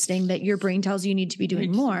 interesting that your brain tells you need to be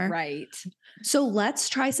doing more. Right. So let's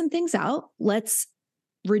try some things out. Let's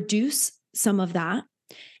reduce some of that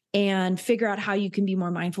and figure out how you can be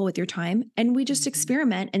more mindful with your time. And we just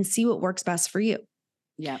experiment and see what works best for you.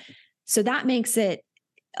 Yeah. So that makes it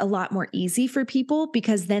a lot more easy for people,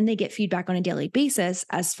 because then they get feedback on a daily basis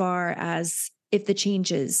as far as if the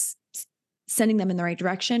change is sending them in the right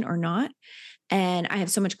direction or not. And I have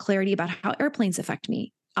so much clarity about how airplanes affect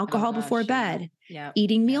me, alcohol before bed,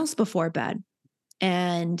 eating meals before bed.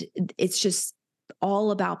 And it's just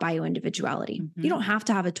all about bioindividuality. You don't have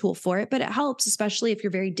to have a tool for it, but it helps, especially if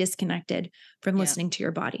you're very disconnected from listening to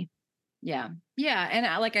your body. Yeah. Yeah. And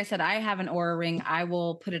like I said, I have an Oura Ring. I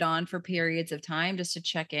will put it on for periods of time just to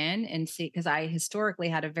check in and see, because I historically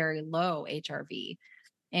had a very low HRV.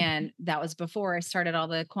 And that was before I started all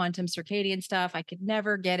the quantum circadian stuff. I could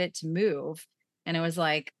never get it to move. And it was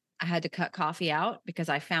like, I had to cut coffee out, because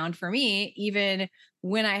I found for me, even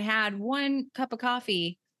when I had 1 cup of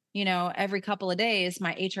coffee, every couple of days,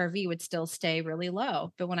 my HRV would still stay really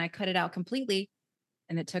low. But when I cut it out completely,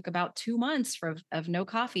 and it took about 2 months of no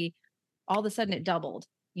coffee, all of a sudden it doubled,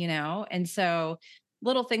 And so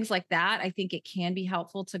little things like that, I think it can be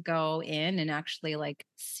helpful to go in and actually like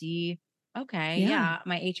see, okay,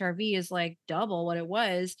 my HRV is like double what it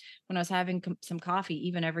was when I was having some coffee,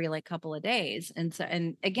 even every like couple of days. And so,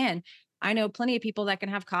 and again, I know plenty of people that can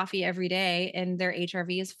have coffee every day and their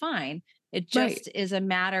HRV is fine. It just is a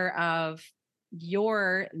matter of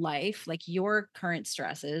your life, like your current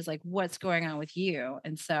stresses, like what's going on with you.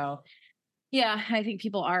 And so, yeah, I think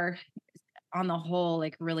people are on the whole,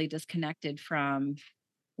 like really disconnected from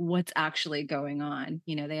what's actually going on.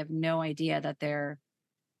 They have no idea that they're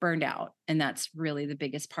burned out. And that's really the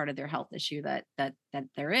biggest part of their health issue that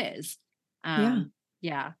there is.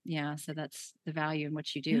 Yeah. So that's the value in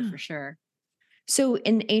what you do for sure. So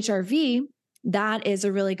in HRV, that is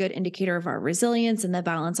a really good indicator of our resilience and the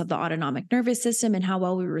balance of the autonomic nervous system and how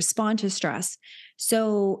well we respond to stress.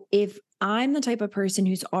 So if I'm the type of person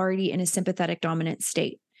who's already in a sympathetic dominant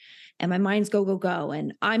state and my mind's go, go, go,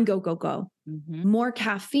 and I'm go, go, go, more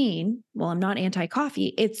caffeine, well, I'm not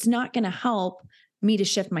anti-coffee, it's not going to help me to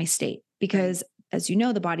shift my state, because as you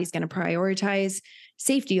know, the body's going to prioritize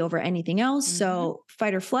safety over anything else. So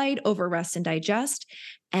fight or flight over rest and digest.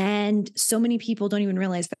 And so many people don't even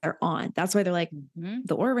realize that they're on. That's why they're like,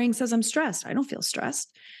 the Oura Ring says I'm stressed. I don't feel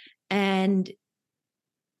stressed. And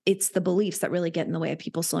it's the beliefs that really get in the way of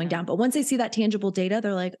people slowing down. But once they see that tangible data,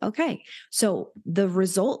 they're like, okay, so the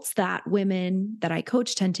results that women that I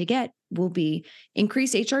coach tend to get will be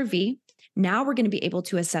increased HRV. Now we're going to be able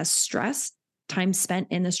to assess stress, time spent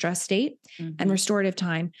in the stress state, and restorative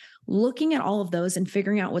time, looking at all of those and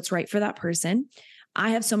figuring out what's right for that person.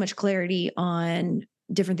 I have so much clarity on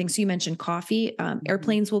different things. So you mentioned coffee, Mhm.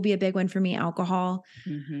 airplanes will be a big one for me, alcohol.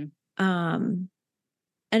 Mhm. Um,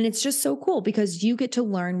 and it's just so cool because you get to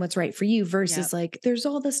learn what's right for you versus Yep. like, there's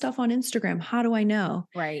all this stuff on Instagram. How do I know?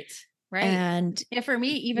 Right. Right. And Yeah, for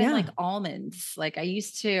me, even yeah, like almonds, like I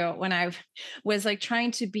used to, when I was like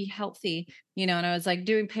trying to be healthy, and I was like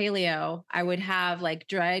doing paleo, I would have like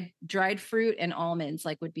dried fruit and almonds,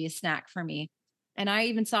 like would be a snack for me. And I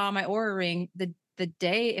even saw on my Aura ring the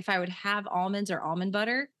day if I would have almonds or almond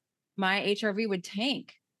butter, my HRV would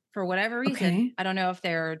tank for whatever reason. okay. I don't know if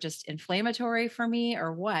they're just inflammatory for me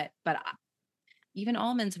or what, but even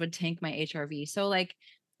almonds would tank my HRV. So like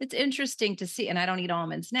it's interesting to see. And I don't eat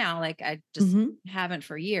almonds now. Like I just Mhm. haven't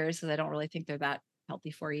for years because I don't really think they're that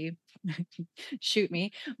healthy for you. Shoot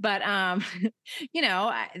me. But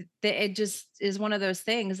it just is one of those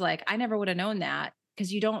things like I never would have known that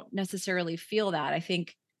because you don't necessarily feel that. I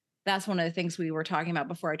think that's one of the things we were talking about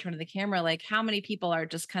before I turned to the camera. Like how many people are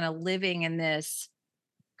just kind of living in this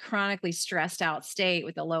chronically stressed out state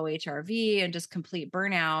with a low HRV and just complete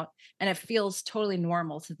burnout. And it feels totally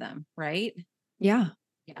normal to them. Right. Yeah.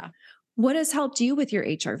 Yeah. What has helped you with your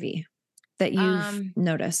HRV that you've Um,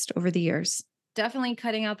 noticed over the years? Definitely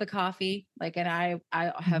cutting out the coffee. Like, and I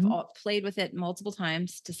have Mhm. played with it multiple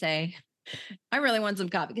times to say, I really want some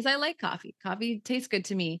coffee because I like coffee. Coffee tastes good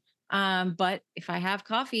to me. But if I have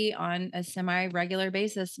coffee on a semi regular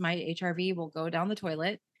basis, my HRV will go down the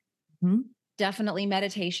toilet. Mhm. Definitely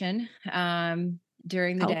meditation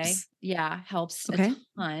during the day. Helps. Yeah, helps a Okay.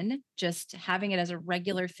 ton. Just having it as a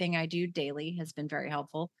regular thing I do daily has been very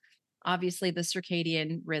helpful. Obviously, the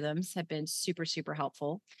circadian rhythms have been super, super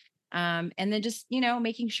helpful. And then just,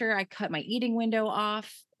 making sure I cut my eating window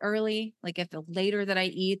off early. Like if the later that I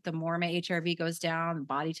eat, the more my HRV goes down,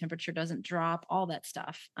 body temperature doesn't drop, all that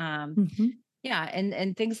stuff. Mhm. Yeah,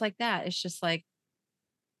 and things like that. It's just like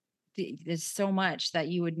there's so much that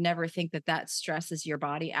you would never think that stresses your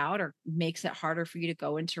body out or makes it harder for you to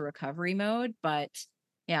go into recovery mode. But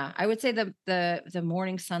yeah, I would say the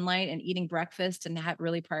morning sunlight and eating breakfast and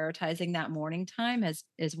really prioritizing that morning time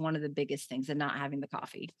is one of the biggest things, and not having the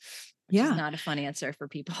coffee, which is Yeah. not a fun answer for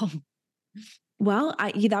people. Well,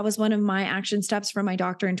 that was one of my action steps from my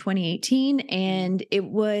doctor in 2018. Mm, And it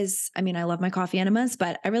was, I mean, I love my coffee enemas,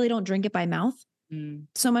 but I really don't drink it by mouth mm,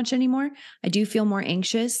 so much anymore. I do feel more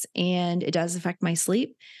anxious and it does affect my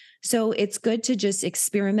sleep. So it's good to just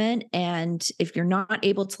experiment. And if you're not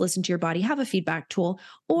able to listen to your body, have a feedback tool.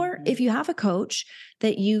 Or mhm, if you have a coach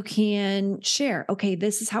that you can share, okay,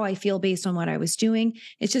 this is how I feel based on what I was doing.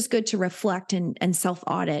 It's just good to reflect and self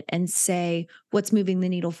audit and say what's moving the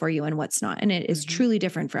needle for you and what's not. And it is mhm. truly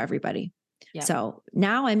different for everybody. Yep, So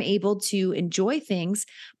now I'm able to enjoy things,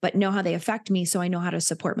 but know how they affect me. So I know how to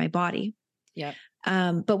support my body. yep.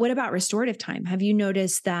 But what about restorative time? Have you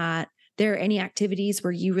noticed that there are any activities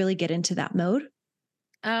where you really get into that mode?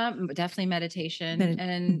 Definitely meditation and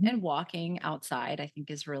Mhm. and walking outside, I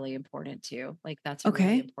think is really important too. Like that's a really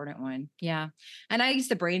Okay. important one. Yeah. And I use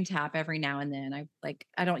the brain tap every now and then.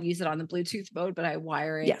 I don't use it on the Bluetooth mode, but I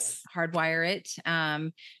wire it, Yes. hardwire it.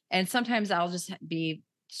 And sometimes I'll just be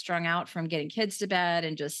strung out from getting kids to bed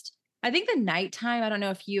and just I think the nighttime, I don't know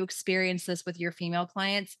if you experience this with your female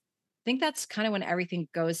clients. I think that's kind of when everything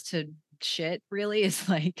goes to shit, really, is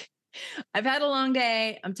like I've had a long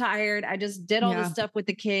day. I'm tired. I just did all this Yeah. stuff with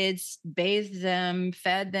the kids, bathed them,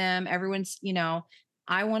 fed them. I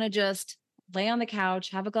want to just lay on the couch,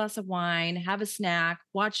 have a glass of wine, have a snack,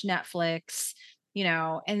 watch Netflix,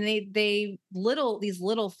 and these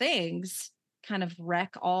little things kind of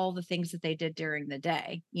wreck all the things that they did during the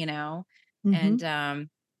day. And Mhm.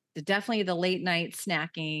 definitely the late night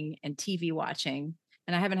snacking and TV watching.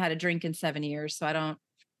 And I haven't had a drink in 7 years, so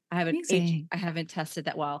Amazing. I haven't tested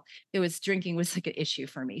that well. Drinking was like an issue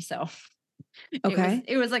for me. So Okay.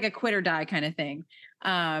 it was like a quit or die kind of thing.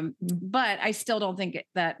 Mm. But I still don't think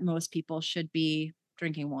that most people should be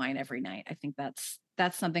drinking wine every night. I think that's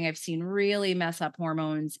something I've seen really mess up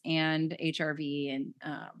hormones and HRV and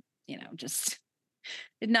just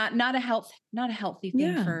not a healthy thing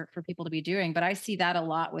Yeah. for people to be doing. But I see that a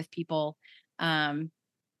lot with people um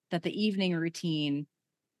that the evening routine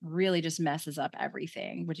really just messes up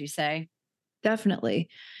everything, would you say? Definitely.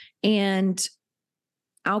 And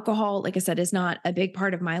alcohol, like I said, is not a big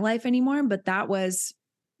part of my life anymore, but that was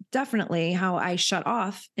definitely how I shut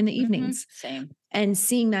off in the Mhm. evenings. Same. And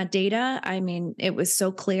seeing that data, I mean, it was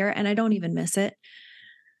so clear and I don't even miss it.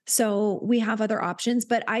 So we have other options,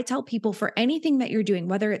 but I tell people for anything that you're doing,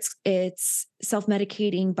 whether it's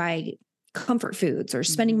self-medicating by comfort foods or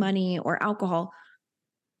spending Mhm. money or alcohol,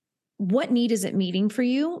 what need is it meeting for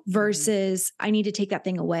you versus I need to take that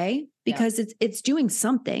thing away because it's doing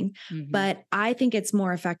something. But I think it's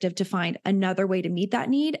more effective to find another way to meet that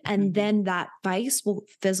need. And then that vice will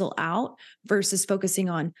fizzle out versus focusing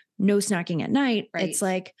on no snacking at night. Right. It's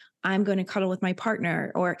like, I'm going to cuddle with my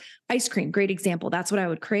partner, or ice cream. Great example. That's what I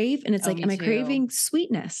would crave. And it's like, am I craving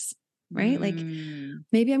sweetness? Right? Like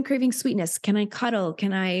maybe I'm craving sweetness. Can I cuddle?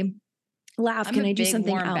 Can I laugh? I'm Can I do big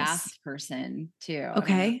something warm else? bath person too.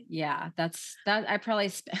 Okay. That's I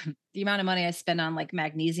probably the amount of money I spend on like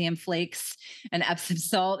magnesium flakes and Epsom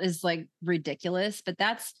salt is like ridiculous, but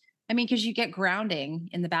because you get grounding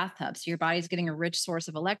in the bathtub. So your body's getting a rich source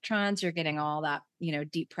of electrons. You're getting all that,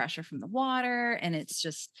 deep pressure from the water. And it's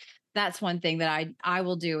just, that's one thing that I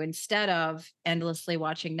will do instead of endlessly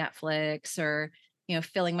watching Netflix or,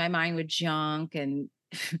 filling my mind with junk and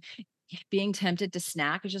being tempted to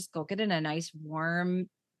snack, is just go get in a nice warm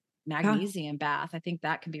magnesium bath. I think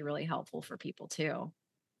that can be really helpful for people too.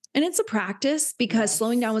 And it's a practice because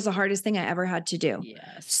slowing down was the hardest thing I ever had to do.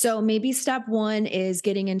 Yes. So maybe step 1 is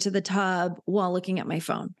getting into the tub while looking at my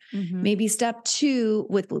phone. Maybe step 2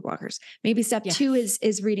 with blue blockers. Maybe step 2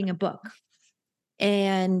 is reading a book.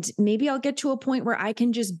 And maybe I'll get to a point where I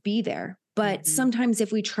can just be there. But sometimes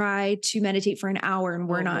if we try to meditate for an hour and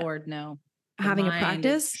we're not having a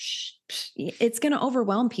practice, it's going to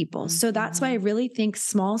overwhelm people. So that's why I really think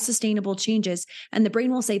small, sustainable changes, and the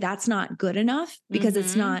brain will say that's not good enough because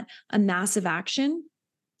it's not a massive action.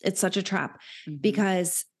 It's such a trap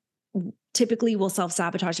because typically we'll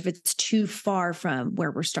self-sabotage if it's too far from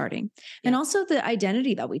where we're starting. And also the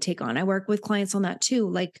identity that we take on. I work with clients on that too.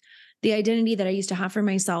 Like the identity that I used to have for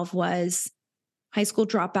myself was high school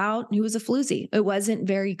dropout who was a floozy. It wasn't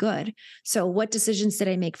very good. So what decisions did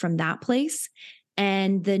I make from that place?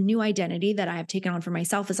 And the new identity that I have taken on for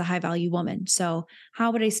myself is a high value woman. So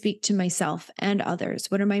how would I speak to myself and others?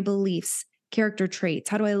 What are my beliefs, character traits?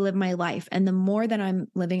 How do I live my life? And the more that I'm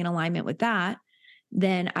living in alignment with that,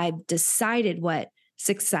 then I've decided what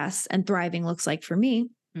success and thriving looks like for me.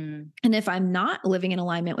 And if I'm not living in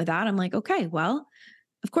alignment with that, I'm like, okay, well,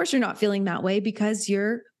 of course you're not feeling that way because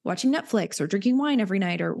you're watching Netflix or drinking wine every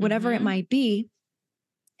night or whatever it might be.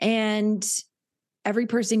 And every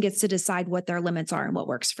person gets to decide what their limits are and what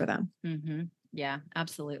works for them. Yeah,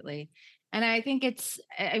 absolutely. And I think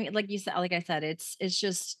like I said, it's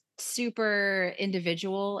just super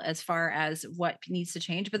individual as far as what needs to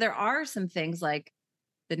change. But there are some things like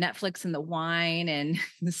the Netflix and the wine and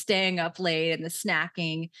the staying up late and the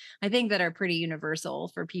snacking, I think that are pretty universal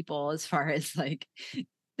for people as far as like,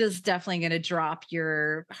 this is definitely going to drop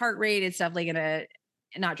your heart rate. It's definitely going to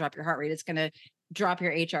not drop your heart rate. It's going to drop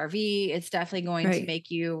your HRV. It's definitely going to make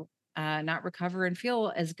you not recover and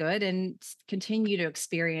feel as good and continue to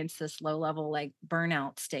experience this low level, like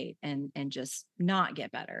burnout state and just not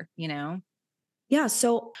get better, Yeah.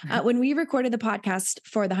 So when we recorded the podcast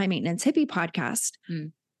for the High Maintenance Hippie podcast,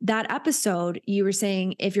 that episode, you were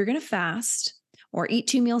saying, if you're going to fast or eat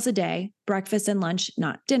 2 meals a day, breakfast and lunch,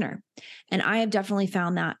 not dinner. And I have definitely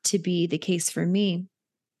found that to be the case for me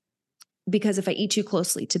because if I eat too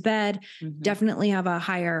closely to bed, definitely have a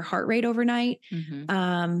higher heart rate overnight.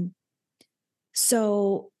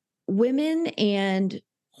 So women and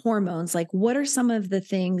hormones, like what are some of the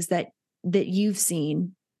things that you've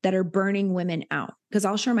seen that are burning women out? Because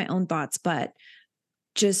I'll share my own thoughts, but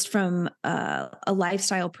just from a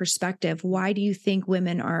lifestyle perspective, why do you think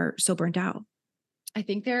women are so burnt out? I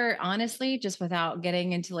think they're honestly, just without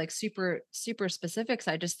getting into like super, super specifics,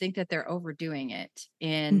 I just think that they're overdoing it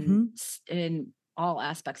in all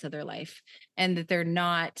aspects of their life, and that they're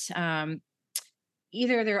not,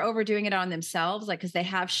 either they're overdoing it on themselves, like, cause they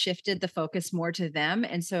have shifted the focus more to them.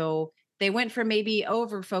 And so they went from maybe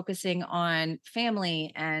over focusing on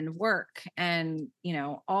family and work and,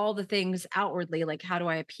 all the things outwardly, like, how do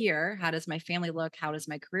I appear? How does my family look? How does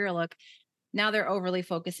my career look? Now they're overly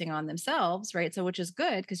focusing on themselves, right? So, which is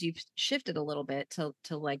good because you've shifted a little bit to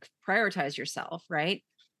like prioritize yourself, right?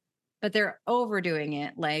 But they're overdoing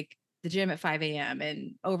it, like the gym at 5 a.m.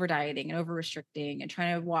 and over dieting and over restricting and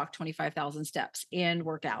trying to walk 25,000 steps and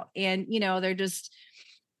work out. And, they're just,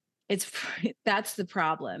 that's the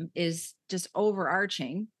problem, is just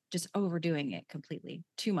overarching, just overdoing it completely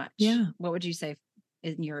too much. Yeah. What would you say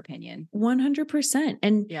in your opinion? 100%.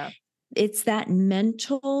 And it's that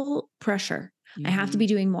mental pressure. I have to be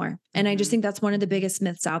doing more. And I just think that's one of the biggest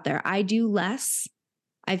myths out there. I do less.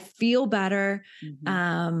 I feel better.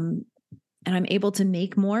 And I'm able to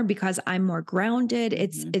make more because I'm more grounded.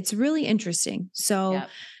 It's really interesting. So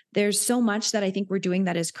there's so much that I think we're doing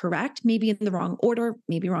that is correct, maybe in the wrong order,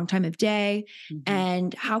 maybe wrong time of day.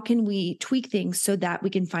 And how can we tweak things so that we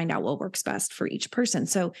can find out what works best for each person?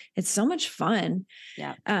 So it's so much fun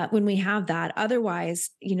when we have that. Otherwise,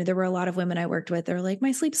 there were a lot of women I worked with. They're like,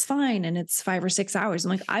 my sleep's fine, and it's 5 or 6 hours.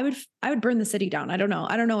 I'm like, I would burn the city down. I don't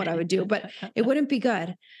know what I would do, but it wouldn't be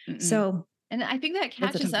good. So, and I think that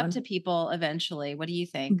catches up to people eventually. What do you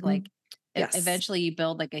think? Like, yes. Eventually you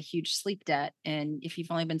build like a huge sleep debt. And if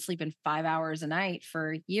you've only been sleeping 5 hours a night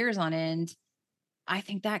for years on end, I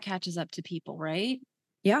think that catches up to people, right?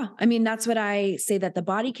 Yeah. I mean, that's what I say, that the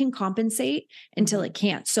body can compensate until it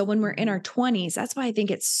can't. So when we're in our 20s, that's why I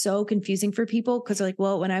think it's so confusing for people, because they're like,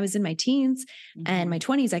 well, when I was in my teens and my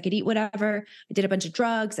 20s, I could eat whatever. I did a bunch of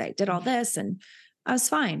drugs. I did all this and I was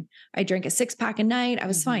fine. I drank a 6-pack a night. I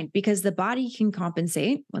was fine, because the body can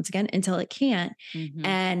compensate once again until it can't.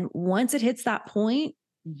 And once it hits that point,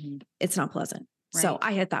 it's not pleasant. Right. So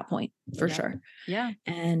I hit that point for sure. Yeah.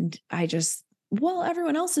 And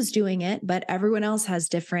everyone else is doing it, but everyone else has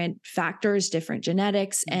different factors, different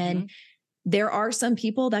genetics. And there are some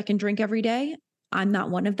people that can drink every day. I'm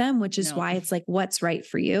not one of them, which is why it's like, what's right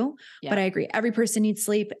for you? But I agree. Every person needs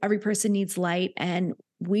sleep. Every person needs light. And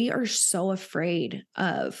we are so afraid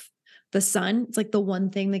of the sun. It's like the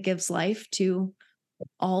one thing that gives life to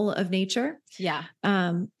all of nature. Yeah.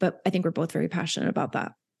 But I think we're both very passionate about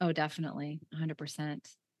that. Oh, definitely. 100%.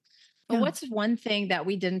 But what's one thing that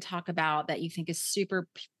we didn't talk about that you think is super,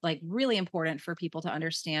 like, really important for people to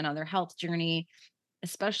understand on their health journey,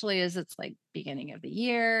 especially as it's like beginning of the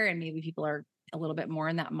year and maybe people are a little bit more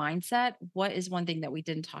in that mindset? What is one thing that we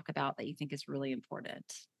didn't talk about that you think is really important?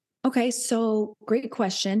 Okay. So great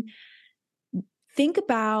question. Think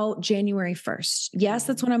about January 1st. Yes,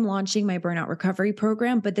 that's when I'm launching my burnout recovery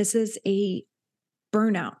program, but this is a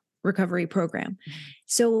burnout recovery program.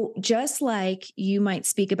 So just like you might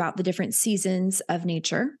speak about the different seasons of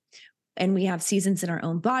nature, and we have seasons in our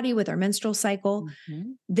own body with our menstrual cycle,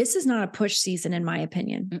 this is not a push season, in my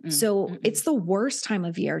opinion. It's the worst time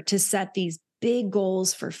of year to set these big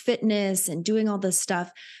goals for fitness and doing all this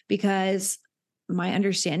stuff, because my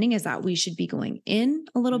understanding is that we should be going in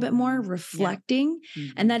a little bit more, reflecting.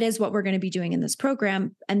 And that is what we're going to be doing in this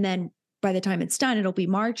program. And then by the time it's done, it'll be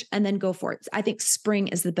March, and then go for it. I think spring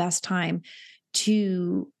is the best time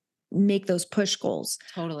to make those push goals.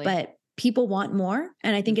 Totally. But people want more.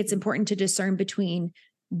 And I think it's important to discern between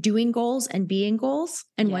doing goals and being goals,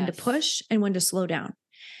 and when to push and when to slow down.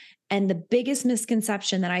 And the biggest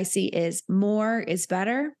misconception that I see is more is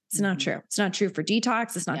better. It's not true. It's not true for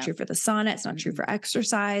detox. It's not true for the sauna. It's not true for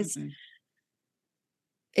exercise.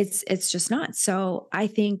 It's just not. So I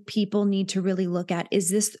think people need to really look at, is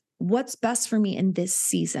this what's best for me in this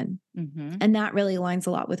season? And that really aligns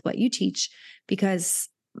a lot with what you teach, because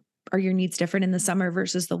are your needs different in the summer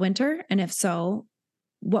versus the winter? And if so,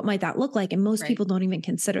 what might that look like? And most people don't even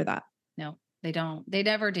consider that. No, they don't. They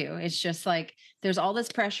never do. It's just like, there's all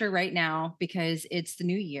this pressure right now because it's the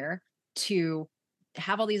new year to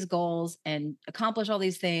have all these goals and accomplish all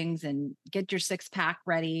these things and get your 6-pack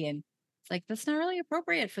ready. And it's like, that's not really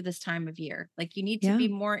appropriate for this time of year. Like, you need to be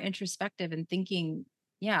more introspective and thinking,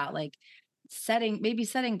 like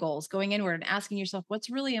setting goals, going inward and asking yourself, what's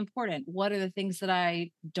really important? What are the things that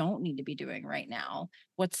I don't need to be doing right now?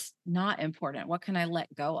 What's not important? What can I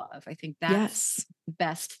let go of? I think that's the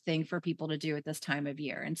best thing for people to do at this time of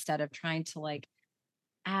year, instead of trying to like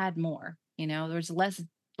add more. There's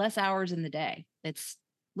less hours in the day. It's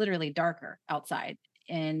literally darker outside.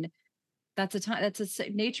 And that's a time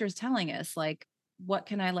nature is telling us, like, what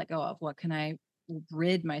can I let go of? What can I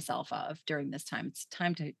rid myself of during this time? It's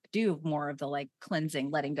time to do more of the like cleansing,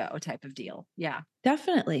 letting go type of deal. Yeah,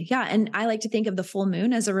 definitely. Yeah. And I like to think of the full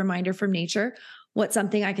moon as a reminder from nature. What's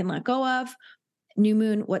something I can let go of? New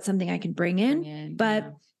moon, what's something I can bring in?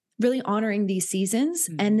 But really honoring these seasons.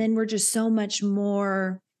 And then we're just so much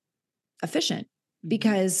more efficient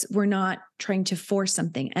because we're not trying to force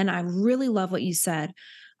something. And I really love what you said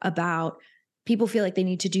about people feel like they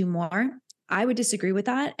need to do more. I would disagree with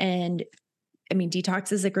that. And I mean,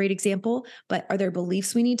 detox is a great example, but are there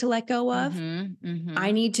beliefs we need to let go of?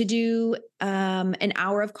 I need to do an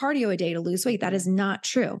hour of cardio a day to lose weight. That is not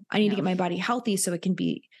true. I need to get my body healthy so it can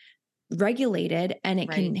be regulated and it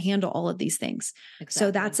can handle all of these things.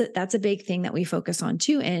 Exactly. So that's a big thing that we focus on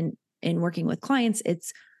too. And in working with clients,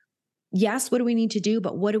 it's yes, what do we need to do?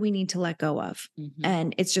 But what do we need to let go of?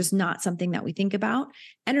 And it's just not something that we think about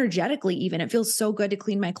energetically. Even it feels so good to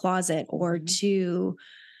clean my closet or to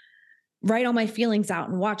write all my feelings out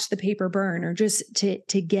and watch the paper burn, or just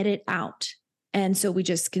to get it out. And so we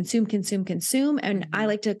just consume. And I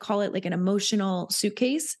like to call it like an emotional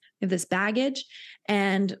suitcase of this baggage.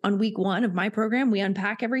 And on week 1 of my program, we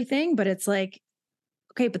unpack everything, but it's like,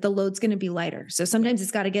 okay, but the load's going to be lighter. So sometimes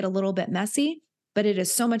it's got to get a little bit messy, but it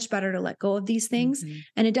is so much better to let go of these things.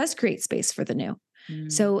 And it does create space for the new.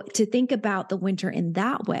 So to think about the winter in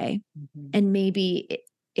that way, and maybe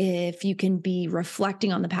if you can be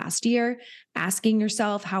reflecting on the past year, asking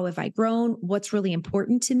yourself, how have I grown? What's really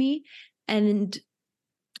important to me? And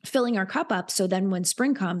filling our cup up. So then when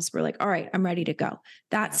spring comes, we're like, all right, I'm ready to go.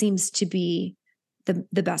 That seems to be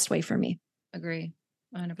the best way for me. Agree.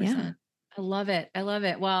 100%. I love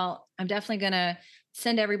it. Well, I'm definitely going to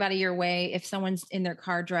send everybody your way. If someone's in their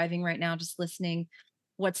car driving right now, just listening,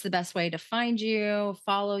 what's the best way to find you,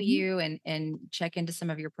 follow you, and check into some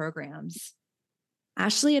of your programs?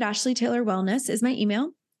 Ashley at Ashley Taylor Wellness is my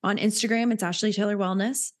email. On Instagram, it's Ashley Taylor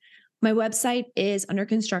Wellness. My website is under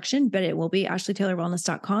construction, but it will be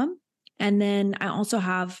ashleytaylorwellness.com. And then I also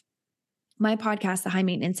have my podcast, the High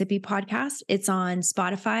Maintenance Hippie podcast. It's on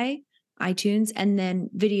Spotify, iTunes, and then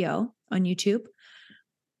video on YouTube.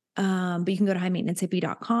 But you can go to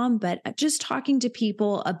highmaintenancehippie.com. But just talking to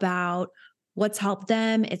people about what's helped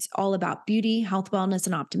them. It's all about beauty, health, wellness,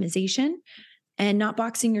 and optimization, and not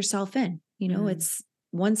boxing yourself in. It's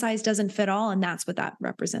one size doesn't fit all. And that's what that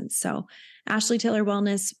represents. So Ashley Taylor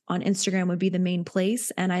Wellness on Instagram would be the main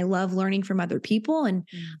place. And I love learning from other people. And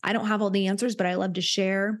I don't have all the answers, but I love to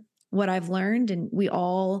share what I've learned. And we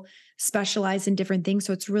all specialize in different things.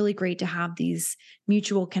 So it's really great to have these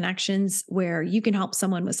mutual connections where you can help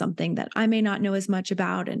someone with something that I may not know as much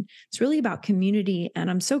about. And it's really about community. And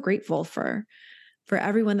I'm so grateful for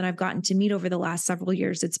everyone that I've gotten to meet over the last several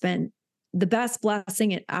years. It's been the best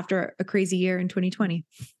blessing after a crazy year in 2020.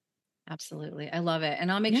 Absolutely. I love it. And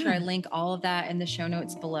I'll make sure I link all of that in the show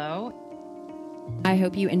notes below. I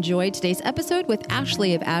hope you enjoyed today's episode with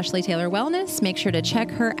Ashley of Ashley Taylor Wellness. Make sure to check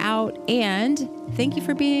her out, and thank you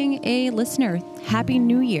for being a listener. Happy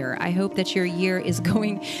New Year. I hope that your year is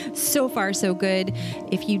going so far so good.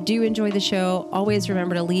 If you do enjoy the show, always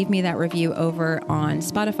remember to leave me that review over on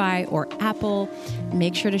Spotify or Apple.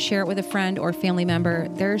 Make sure to share it with a friend or family member.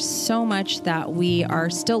 There's so much that we are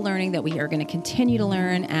still learning, that we are going to continue to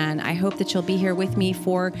learn, and I hope that you'll be here with me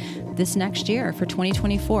for this next year, for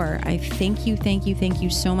 2024. I thank you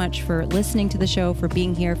so much for listening to the show, for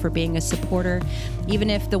being here, for being a supporter. Even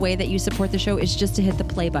if the way that you support the show is just to hit the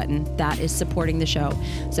play button, that is supporting the show.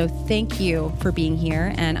 So thank you for being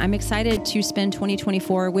here. And I'm excited to spend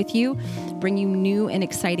 2024 with you, bring you new and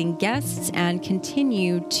exciting guests, and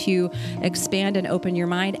continue to expand and open your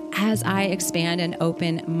mind as I expand and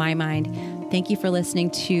open my mind. Thank you for listening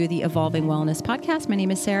to the Evolving Wellness Podcast. My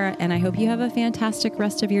name is Sarah, and I hope you have a fantastic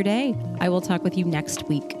rest of your day. I will talk with you next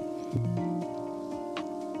week.